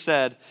producer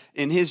said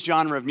in his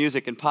genre of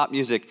music and pop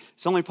music,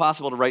 it's only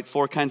possible to write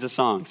 4 kinds of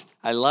songs.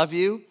 I love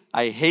you,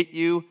 I hate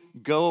you,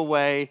 go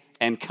away,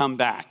 and come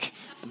back.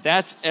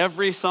 That's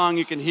every song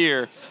you can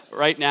hear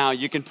right now.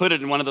 You can put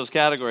it in one of those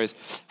categories.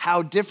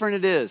 How different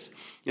it is,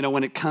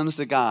 when it comes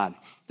to God.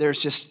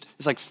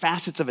 It's like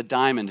facets of a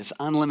diamond. It's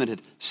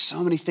unlimited.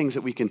 So many things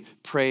that we can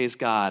praise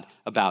God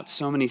about.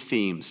 So many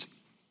themes.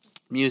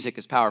 Music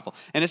is powerful.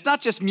 And it's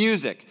not just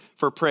music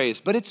for praise,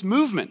 but it's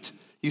movement.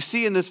 You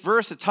see in this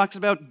verse, it talks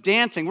about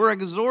dancing. We're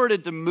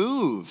exhorted to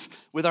move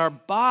with our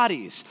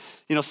bodies.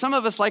 Some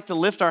of us like to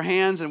lift our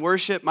hands and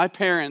worship. My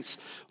parents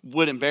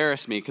would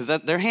embarrass me because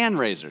they're hand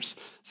raisers.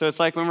 So it's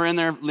like when we're in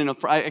there,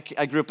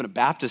 I grew up in a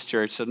Baptist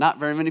church, so not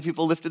very many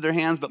people lifted their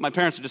hands, but my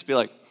parents would just be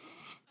like,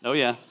 oh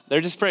yeah,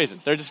 they're just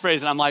praising.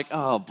 I'm like,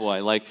 oh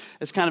boy,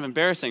 it's kind of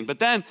embarrassing. But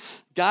then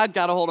God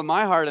got a hold of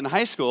my heart in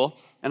high school,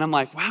 and I'm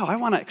like, wow, I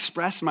want to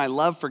express my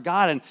love for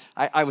God. And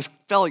I was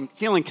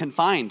feeling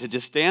confined to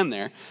just stand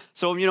there.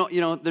 So,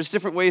 there's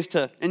different ways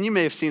to, and you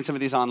may have seen some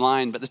of these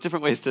online, but there's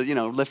different ways to,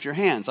 lift your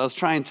hands. I was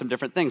trying some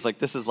different things. Like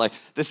this is like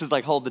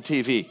hold the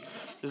TV.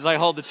 This is like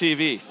hold the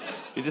TV.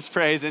 You're just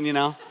praising,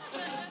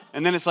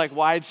 And then it's like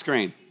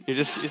widescreen. You're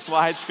just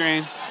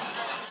widescreen.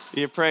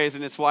 You praise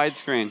and it's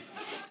widescreen.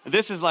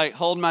 This is like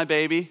hold my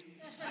baby.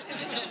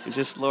 You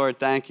just, Lord,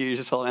 thank you. You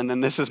just hold, and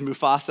then this is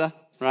Mufasa,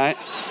 right?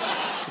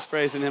 Just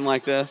praising him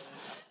like this.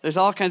 There's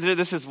all kinds of,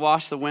 this is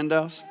wash the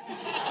windows.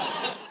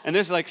 And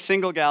there's like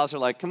single gals are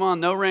like, come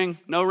on, no ring,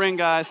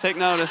 guys, take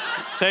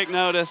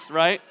notice,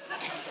 right?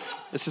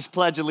 This is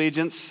Pledge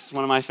Allegiance. It's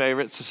one of my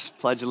favorites, this is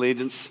Pledge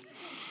Allegiance.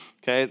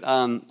 Okay,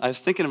 I was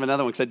thinking of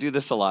another one because I do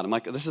this a lot. I'm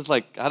like, this is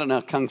like, I don't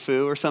know, Kung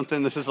Fu or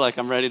something. This is like,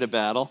 I'm ready to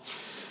battle.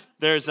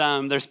 There's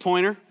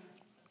Pointer.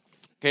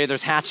 Okay,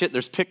 there's Hatchet,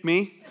 there's Pick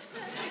Me.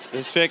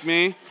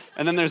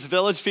 And then there's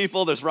Village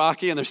People, there's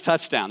Rocky, and there's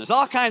Touchdown. There's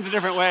all kinds of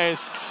different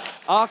ways.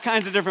 I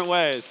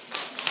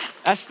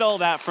stole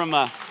that from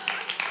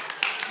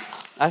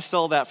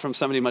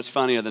somebody much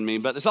funnier than me,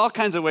 but there's all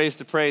kinds of ways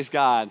to praise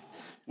God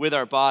with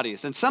our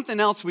bodies. And something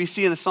else we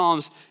see in the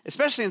Psalms,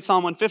 especially in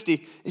Psalm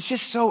 150, it's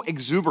just so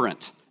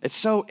exuberant. It's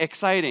so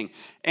exciting.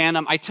 And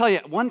I tell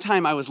you, one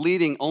time I was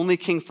leading Only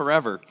King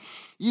Forever.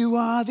 You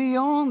are the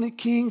only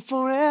King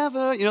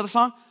forever. You know the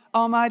song?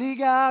 Almighty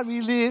God,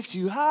 we lift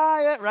you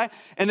higher, right?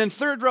 And then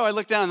third row, I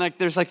look down, and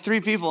there's like 3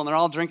 people, and they're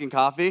all drinking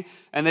coffee,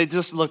 and they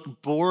just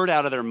look bored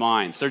out of their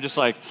minds. They're just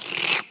like...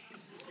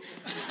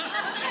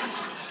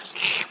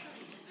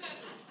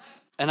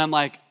 And I'm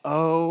like,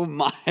 oh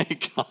my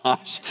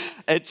gosh.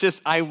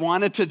 I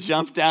wanted to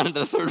jump down into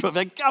the third row,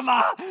 like, come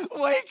on,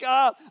 wake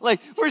up.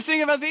 Like, we're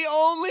singing about the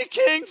only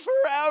King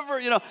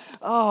forever,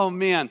 Oh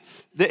man.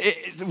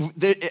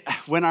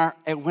 When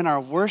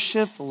our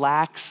worship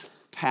lacks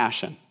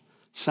passion,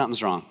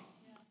 something's wrong.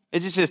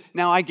 It just is.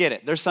 Now, I get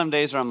it. There's some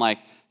days where I'm like,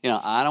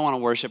 I don't want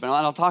to worship, and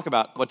I'll talk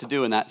about what to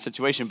do in that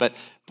situation, but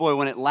boy,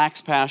 when it lacks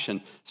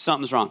passion,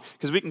 something's wrong.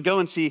 Because we can go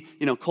and see,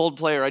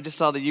 Coldplay, or I just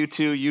saw the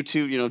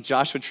U2,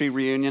 Joshua Tree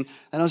reunion,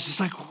 and I was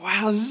just like,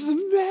 wow, this is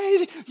amazing.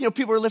 crazy.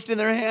 People are lifting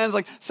their hands.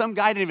 Like some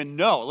guy didn't even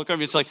know. Look at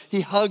me. It's like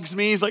he hugs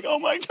me. He's like, oh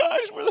my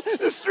gosh,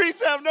 the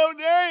streets have no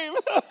name.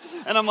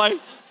 And I'm like,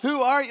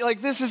 who are you?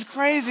 Like, this is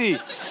crazy,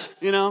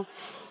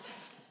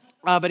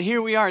 But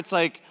here we are. It's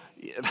like,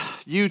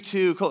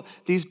 U2,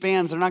 these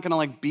bands, they're not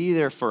going to be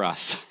there for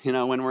us,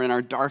 when we're in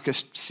our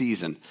darkest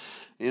season.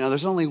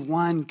 There's only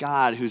one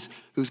God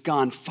who's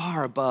gone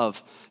far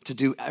above to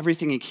do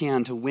everything he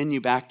can to win you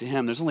back to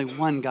him. There's only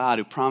one God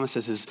who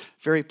promises his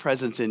very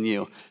presence in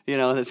you,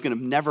 that's going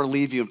to never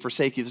leave you and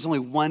forsake you. There's only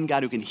one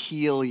God who can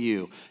heal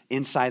you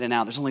inside and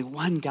out. There's only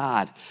one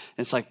God.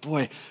 And it's like,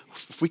 boy,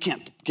 if we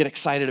can't get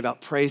excited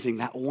about praising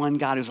that one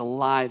God who's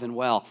alive and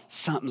well,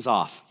 something's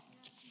off.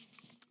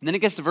 And then it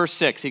gets to verse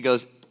 6. He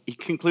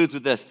concludes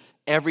with this: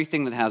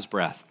 everything that has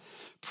breath.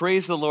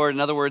 Praise the Lord, in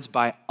other words,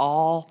 by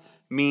all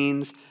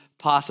means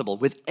possible,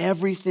 with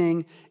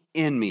everything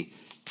in me.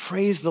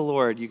 Praise the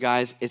Lord, you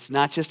guys. It's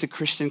not just a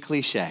Christian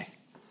cliche.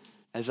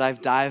 As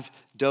I've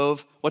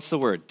dove, what's the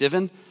word?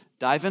 Divin?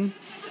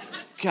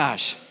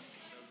 Gosh.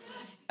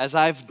 As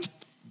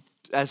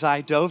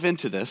I dove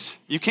into this,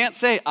 you can't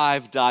say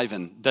I've dove.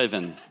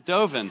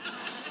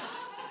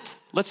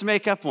 Let's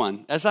make up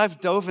one. As I've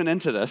dove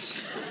into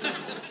this,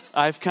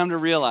 I've come to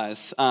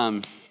realize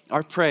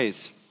our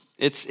praise,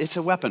 it's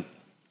a weapon.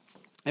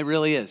 It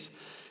really is.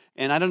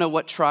 And I don't know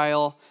what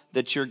trial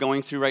that you're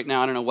going through right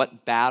now. I don't know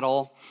what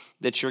battle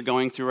that you're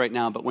going through right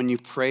now. But when you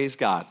praise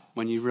God,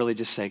 when you really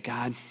just say,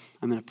 God,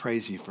 I'm going to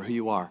praise you for who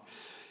you are,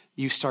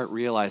 you start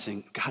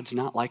realizing God's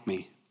not like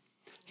me.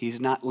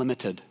 He's not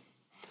limited.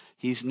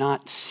 He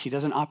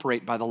doesn't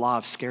operate by the law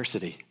of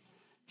scarcity.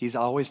 He's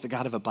always the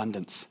God of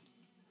abundance.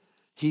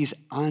 He's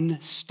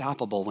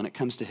unstoppable when it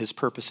comes to his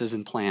purposes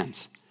and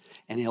plans.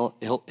 And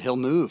he'll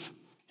move.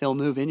 He'll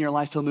move in your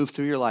life. He'll move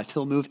through your life.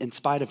 He'll move in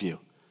spite of you.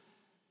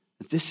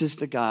 This is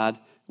the God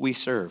we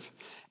serve.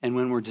 And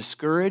when we're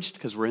discouraged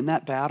because we're in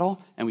that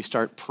battle and we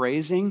start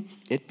praising,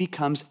 it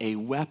becomes a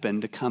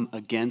weapon to come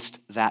against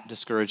that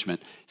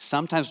discouragement.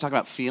 Sometimes we talk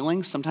about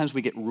feelings. Sometimes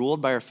we get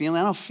ruled by our feeling.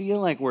 I don't feel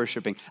like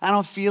worshiping. I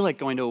don't feel like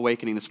going to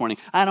Awakening this morning.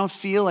 I don't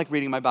feel like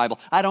reading my Bible.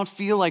 I don't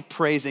feel like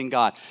praising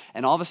God.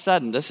 And all of a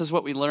sudden, this is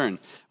what we learn.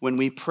 When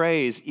we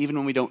praise, even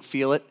when we don't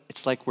feel it,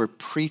 it's like we're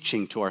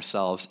preaching to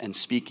ourselves and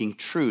speaking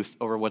truth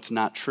over what's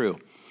not true.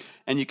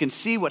 And you can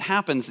see what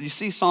happens. You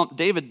see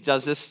David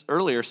does this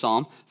earlier,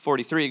 Psalm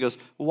 43. He goes,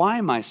 why,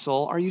 my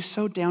soul, are you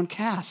so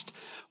downcast?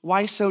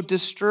 Why so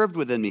disturbed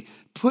within me?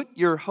 Put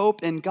your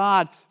hope in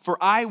God, for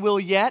I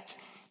will yet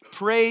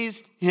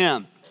praise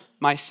him,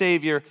 my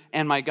Savior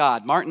and my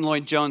God. Martin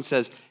Lloyd-Jones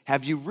says,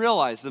 have you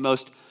realized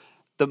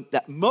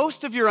that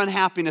most of your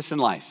unhappiness in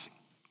life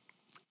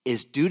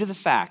is due to the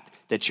fact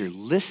that you're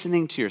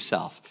listening to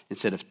yourself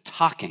instead of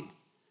talking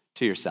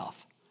to yourself?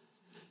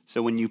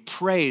 So when you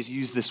praise,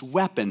 use this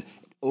weapon,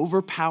 it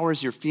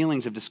overpowers your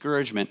feelings of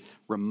discouragement,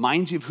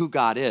 reminds you of who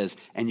God is,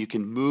 and you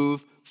can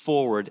move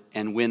forward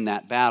and win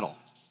that battle.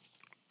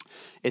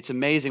 It's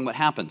amazing what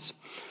happens.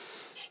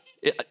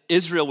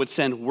 Israel would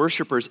send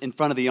worshipers in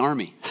front of the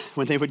army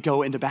when they would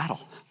go into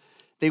battle.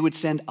 They would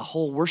send a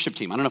whole worship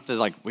team. I don't know if there's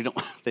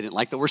they didn't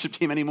like the worship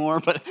team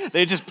anymore, but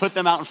they just put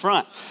them out in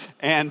front.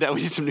 And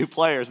we need some new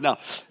players. No,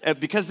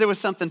 because there was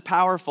something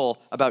powerful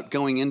about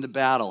going into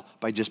battle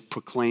by just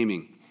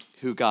proclaiming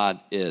who God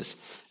is.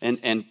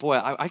 And boy,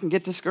 I can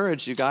get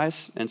discouraged, you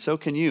guys, and so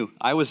can you.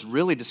 I was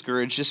really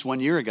discouraged just 1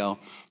 year ago.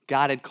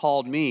 God had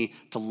called me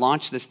to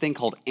launch this thing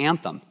called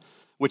Anthem,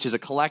 which is a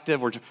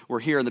collective. We're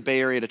here in the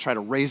Bay Area to try to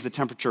raise the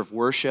temperature of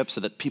worship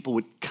so that people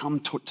would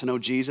come to know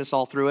Jesus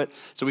all through it.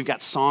 So we've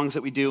got songs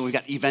that we do, we've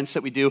got events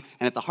that we do,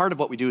 and at the heart of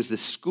what we do is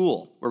this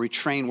school where we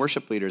train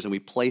worship leaders and we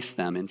place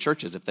them in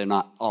churches if they're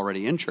not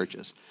already in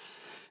churches.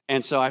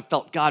 And so I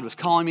felt God was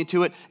calling me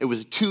to it. It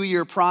was a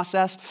 2-year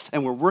process,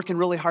 and we're working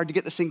really hard to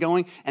get this thing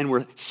going, and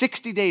we're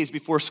 60 days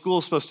before school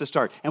is supposed to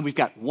start, and we've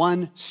got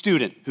one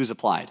student who's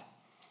applied.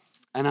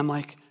 And I'm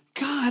like,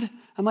 God,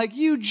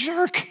 you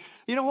jerk.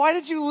 Why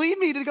did you lead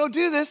me to go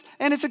do this?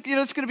 And it's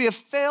going to be a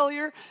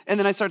failure. And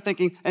then I start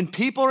thinking, and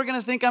people are going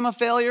to think I'm a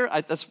failure.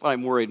 That's what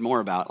I'm worried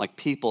more about, like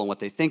people and what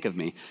they think of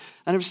me.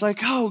 And I'm just like,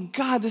 oh,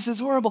 God, this is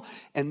horrible.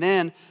 And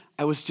then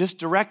I was just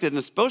directed,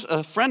 and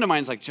a friend of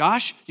mine's like,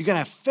 Josh, you got to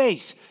have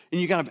faith. And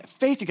you got to have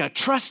faith, you got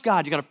to trust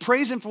God, you got to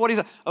praise him for what he's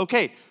done.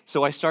 Okay,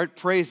 so I start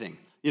praising.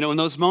 In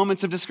those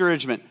moments of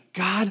discouragement,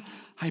 God,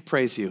 I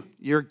praise you.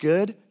 You're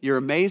good. You're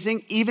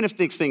amazing. Even if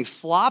these things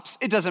flops,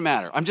 it doesn't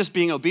matter. I'm just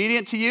being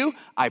obedient to you.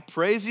 I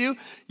praise you.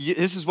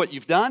 This is what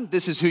you've done.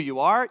 This is who you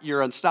are.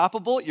 You're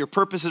unstoppable. Your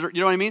purposes are, you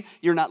know what I mean?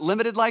 You're not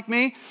limited like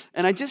me.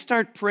 And I just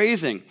start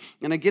praising.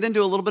 And I get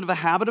into a little bit of a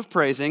habit of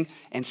praising.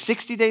 And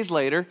 60 days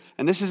later,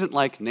 and this isn't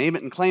like name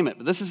it and claim it,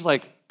 but this is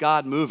like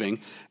God moving.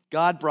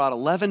 God brought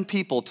 11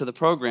 people to the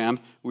program.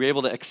 We were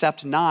able to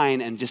accept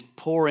 9 and just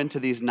pour into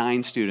these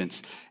 9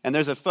 students. And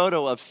there's a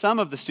photo of some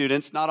of the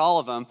students, not all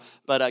of them,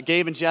 but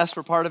Gabe and Jess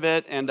were part of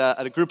it, and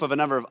a group of a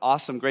number of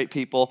awesome, great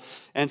people.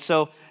 And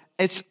so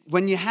it's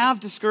when you have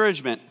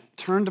discouragement,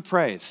 turn to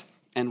praise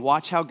and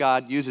watch how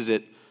God uses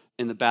it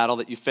in the battle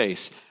that you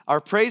face. Our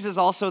praise is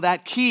also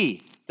that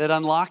key that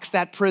unlocks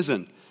that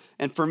prison.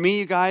 And for me,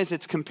 you guys,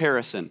 it's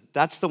comparison.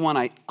 That's the one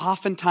I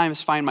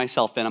oftentimes find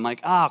myself in. I'm like,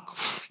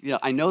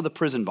 I know the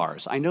prison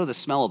bars. I know the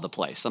smell of the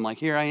place. I'm like,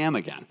 here I am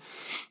again.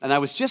 And I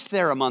was just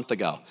there a month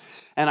ago.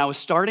 And I was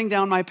starting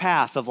down my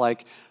path of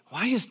like,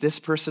 why is this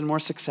person more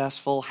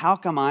successful? How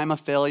come I'm a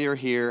failure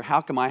here?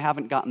 How come I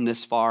haven't gotten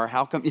this far?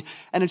 How come?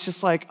 And it's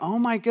just like, oh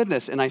my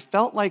goodness. And I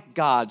felt like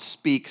God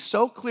speak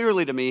so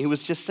clearly to me. He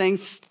was just saying,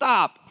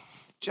 stop,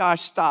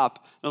 Josh,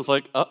 stop. And I was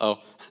like, uh-oh,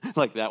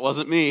 like that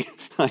wasn't me.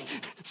 Like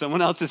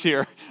someone else is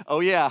here.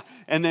 Oh yeah.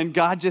 And then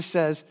God just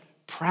says,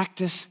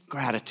 practice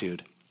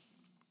gratitude.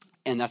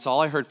 And that's all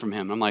I heard from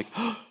him. I'm like,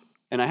 oh.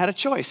 And I had a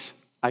choice.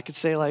 I could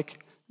say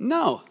like,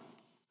 no,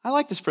 I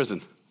like this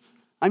prison.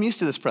 I'm used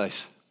to this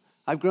place.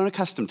 I've grown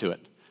accustomed to it.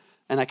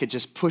 And I could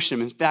just push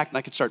him. In fact,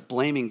 I could start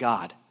blaming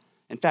God.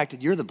 In fact,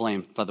 you're the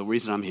blame for the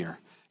reason I'm here.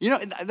 You know,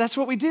 that's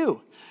what we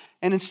do.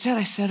 And instead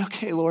I said,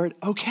 okay, Lord,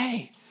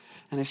 okay.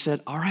 And I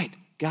said, all right,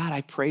 God,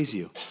 I praise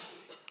you.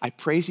 I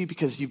praise you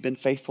because you've been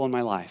faithful in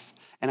my life.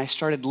 And I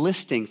started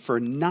listing for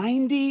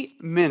 90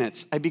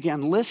 minutes. I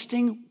began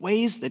listing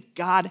ways that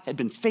God had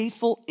been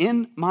faithful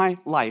in my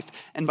life.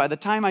 And by the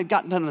time I'd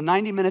gotten done to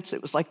 90 minutes,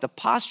 it was like the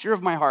posture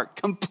of my heart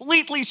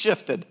completely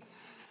shifted.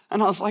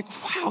 And I was like,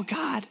 wow,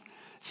 God,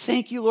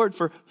 thank you, Lord,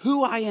 for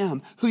who I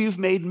am, who you've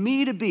made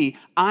me to be.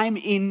 I'm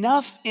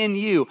enough in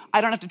you.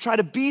 I don't have to try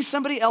to be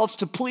somebody else,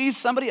 to please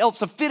somebody else,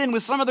 to fit in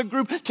with some other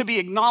group, to be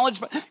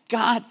acknowledged.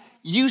 God,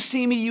 you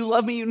see me, you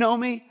love me, you know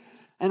me,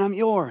 and I'm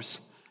yours.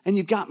 And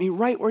you got me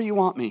right where you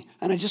want me.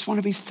 And I just want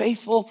to be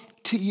faithful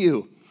to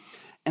you.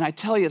 And I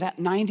tell you, that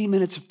 90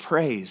 minutes of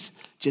praise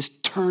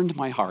just turned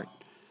my heart.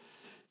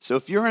 So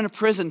if you're in a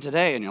prison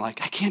today and you're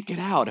like, I can't get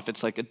out, if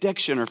it's like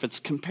addiction or if it's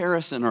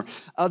comparison or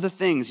other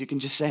things, you can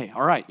just say,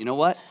 all right, you know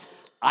what?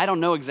 I don't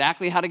know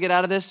exactly how to get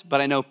out of this,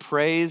 but I know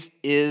praise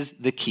is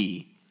the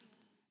key.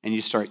 And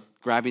you start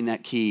grabbing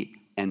that key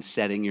and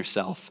setting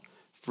yourself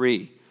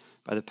free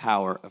by the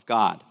power of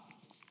God.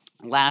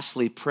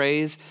 Lastly,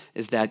 praise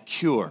is that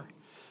cure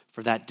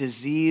for that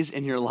disease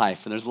in your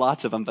life. And there's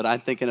lots of them, but I'm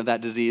thinking of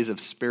that disease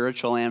of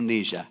spiritual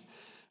amnesia,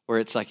 where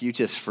it's like you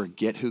just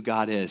forget who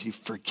God is. You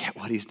forget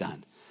what he's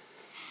done.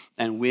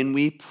 And when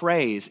we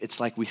praise, it's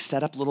like we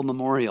set up little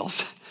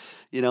memorials.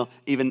 You know,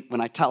 even when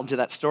I told you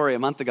that story a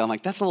month ago, I'm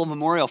like, that's a little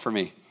memorial for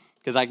me.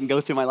 Because I can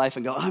go through my life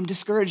and go, I'm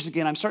discouraged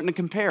again. I'm starting to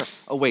compare.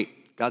 Oh,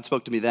 wait, God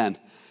spoke to me then.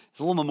 It's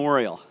a little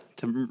memorial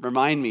to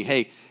remind me,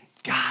 hey,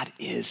 God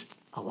is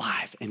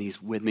alive and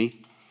he's with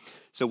me.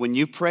 So when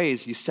you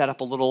praise, you set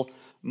up a little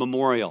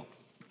memorial.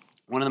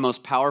 One of the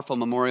most powerful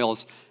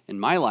memorials in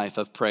my life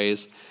of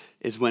praise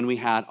is when we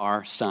had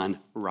our son,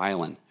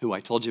 Rylan, who I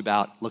told you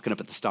about, looking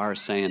up at the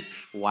stars saying,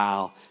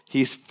 wow,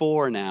 he's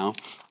 4 now.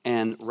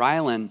 And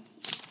Rylan,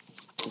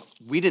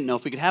 we didn't know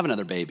if we could have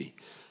another baby.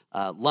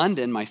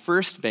 London, my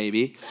first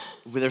baby,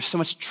 there's so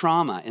much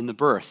trauma in the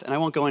birth, and I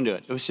won't go into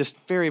it. It was just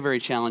very, very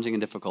challenging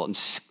and difficult and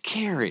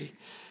scary.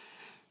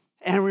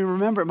 And we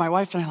remember, my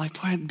wife and I like,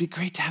 boy, it'd be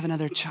great to have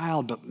another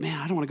child, but man,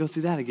 I don't want to go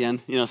through that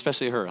again, you know,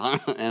 especially her.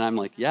 And I'm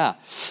like, yeah.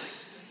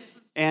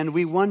 And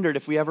we wondered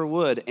if we ever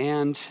would,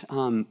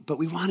 but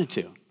we wanted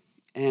to.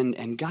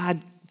 And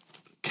God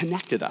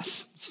connected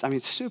us. I mean,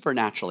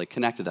 supernaturally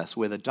connected us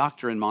with a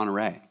doctor in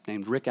Monterey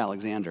named Rick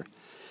Alexander.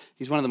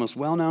 He's one of the most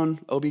well-known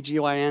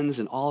OBGYNs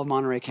in all of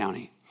Monterey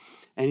County,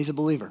 and he's a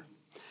believer.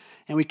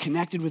 And we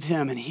connected with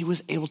him, and he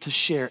was able to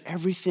share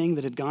everything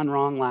that had gone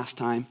wrong last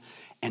time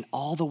and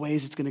all the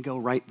ways it's going to go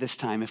right this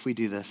time if we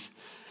do this.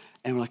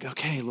 And we're like,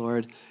 okay,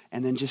 Lord.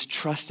 And then just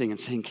trusting and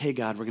saying, okay,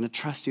 God, we're going to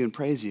trust you and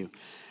praise you.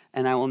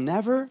 And I will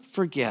never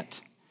forget,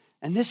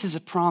 and this is a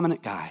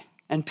prominent guy,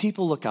 and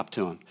people look up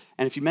to him.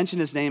 And if you mention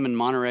his name in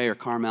Monterey or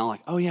Carmel,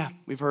 like, oh yeah,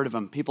 we've heard of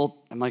him.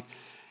 People, I'm like,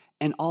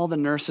 and all the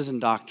nurses and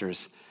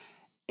doctors.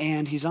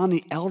 And he's on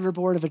the elder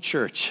board of a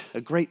church,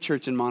 a great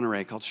church in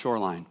Monterey called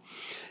Shoreline.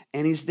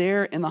 And he's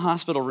there in the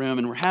hospital room,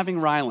 and we're having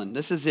Rylan.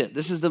 This is it.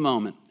 This is the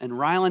moment. And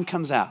Rylan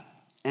comes out,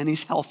 and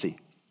he's healthy.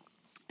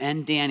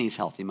 And Danny's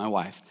healthy, my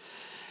wife.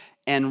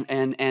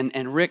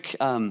 And Rick,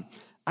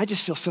 I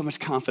just feel so much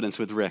confidence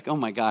with Rick. Oh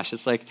my gosh,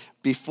 it's like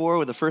before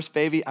with the first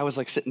baby, I was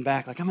like sitting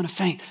back like, I'm going to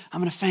faint.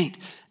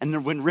 And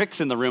then when Rick's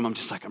in the room, I'm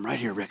just like, I'm right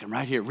here, Rick, I'm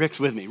right here. Rick's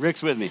with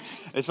me.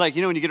 It's like,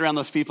 you know, when you get around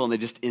those people and they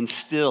just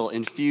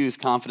infuse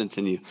confidence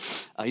in you.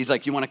 He's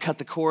like, you want to cut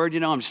the cord? You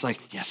know, I'm just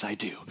like, yes, I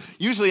do.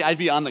 Usually I'd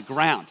be on the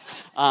ground,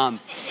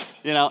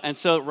 you know, and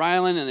so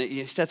Rylan, and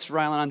he sets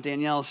Rylan on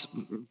Danielle's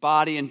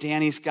body and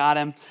Danny's got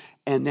him.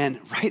 And then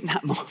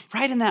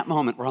right in that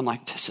moment where I'm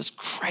like, this is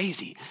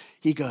crazy,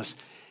 he goes,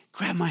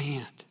 grab my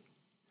hand.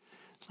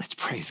 Let's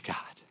praise God.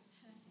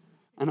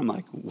 And I'm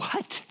like,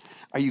 what?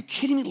 Are you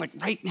kidding me? Like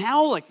right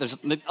now? Like there's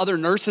other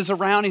nurses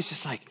around. He's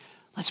just like,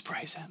 let's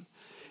praise him.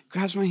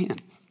 Grabs my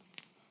hand,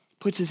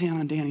 puts his hand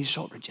on Danny's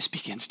shoulder and just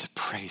begins to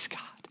praise God.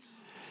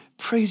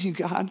 Praise you,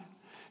 God.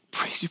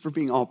 Praise you for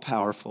being all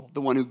powerful,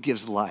 the one who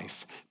gives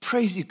life.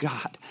 Praise you,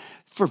 God,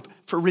 for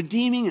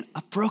redeeming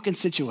a broken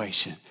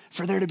situation,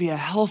 for there to be a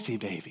healthy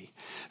baby.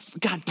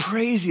 God,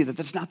 praise you that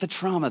that's not the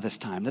trauma this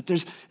time, that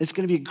it's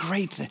going to be a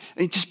great thing. I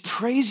mean, just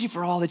praise you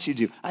for all that you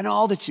do and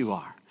all that you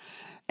are.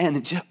 And,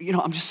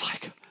 I'm just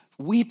like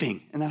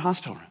weeping in that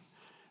hospital room.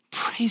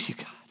 Praise you,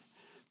 God.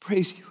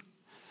 Praise you.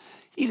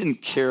 He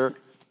didn't care.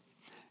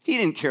 He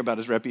didn't care about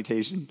his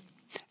reputation.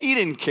 He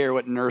didn't care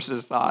what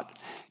nurses thought.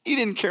 He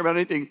didn't care about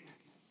anything.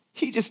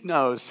 He just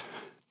knows,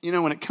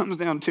 when it comes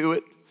down to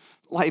it,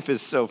 life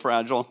is so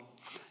fragile.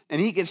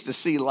 And he gets to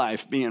see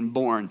life being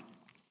born.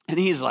 And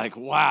he's like,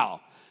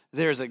 wow,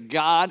 there's a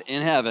God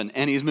in heaven,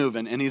 and he's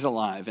moving, and he's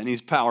alive, and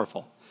he's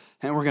powerful.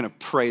 And we're going to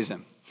praise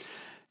him.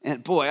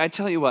 And boy, I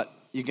tell you what,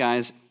 you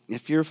guys,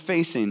 if you've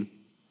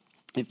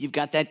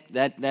got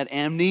that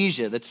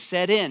amnesia that's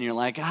set in, you're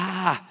like,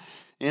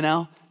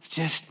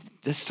 just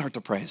start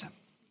to praise him.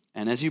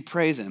 And as you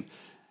praise him,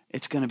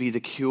 it's going to be the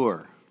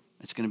cure.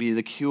 It's going to be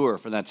the cure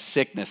for that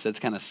sickness that's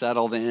kind of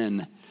settled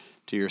in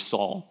to your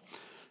soul.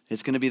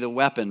 It's going to be the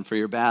weapon for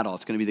your battle.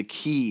 It's going to be the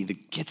key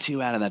that gets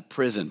you out of that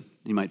prison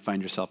you might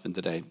find yourself in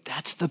today.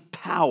 That's the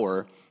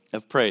power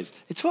of praise.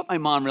 It's what my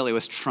mom really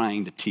was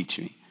trying to teach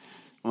me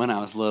when I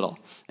was little.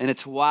 And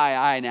it's why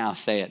I now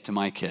say it to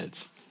my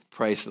kids.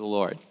 Praise the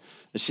Lord.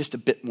 There's just a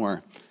bit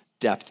more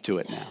depth to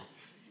it now.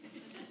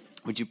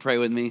 Would you pray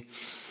with me?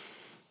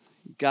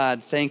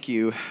 God, thank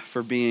you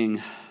for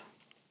being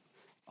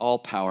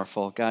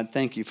all-powerful. God,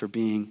 thank you for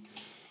being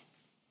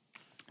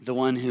the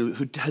one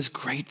who does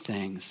great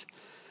things.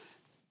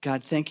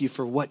 God, thank you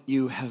for what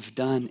you have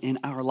done in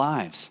our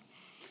lives.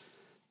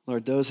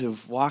 Lord, those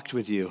who've walked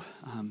with you,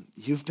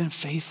 you've been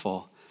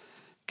faithful.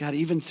 God,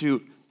 even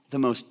through the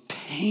most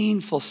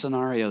painful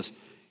scenarios,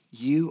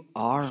 you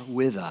are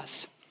with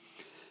us.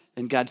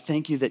 And God,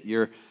 thank you that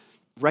you're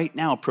right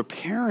now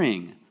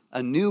preparing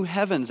a new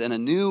heavens and a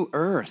new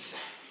earth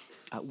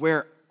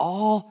where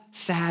all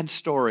sad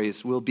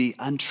stories will be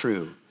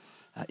untrue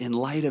in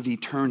light of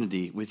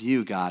eternity with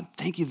you, God.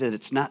 Thank you that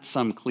it's not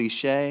some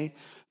cliche,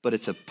 but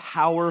it's a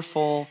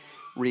powerful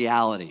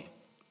reality.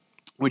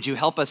 Would you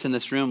help us in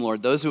this room,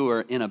 Lord? Those who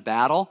are in a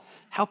battle,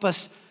 help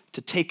us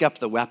to take up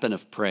the weapon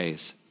of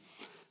praise.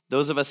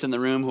 Those of us in the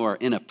room who are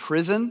in a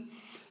prison,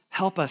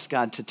 help us,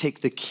 God, to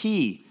take the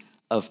key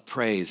of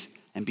praise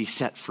and be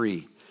set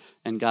free.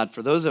 And God,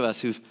 for those of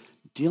us who've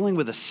dealing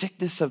with a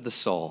sickness of the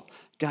soul,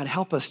 God,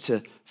 help us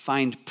to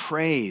find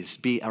praise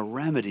be a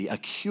remedy, a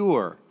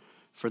cure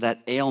for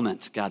that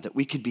ailment, God, that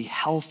we could be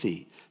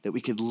healthy, that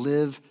we could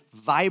live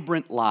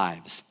vibrant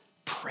lives,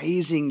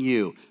 praising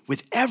you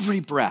with every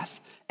breath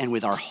and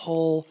with our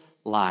whole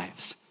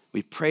lives.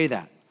 We pray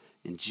that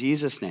in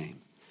Jesus' name,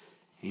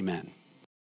 amen.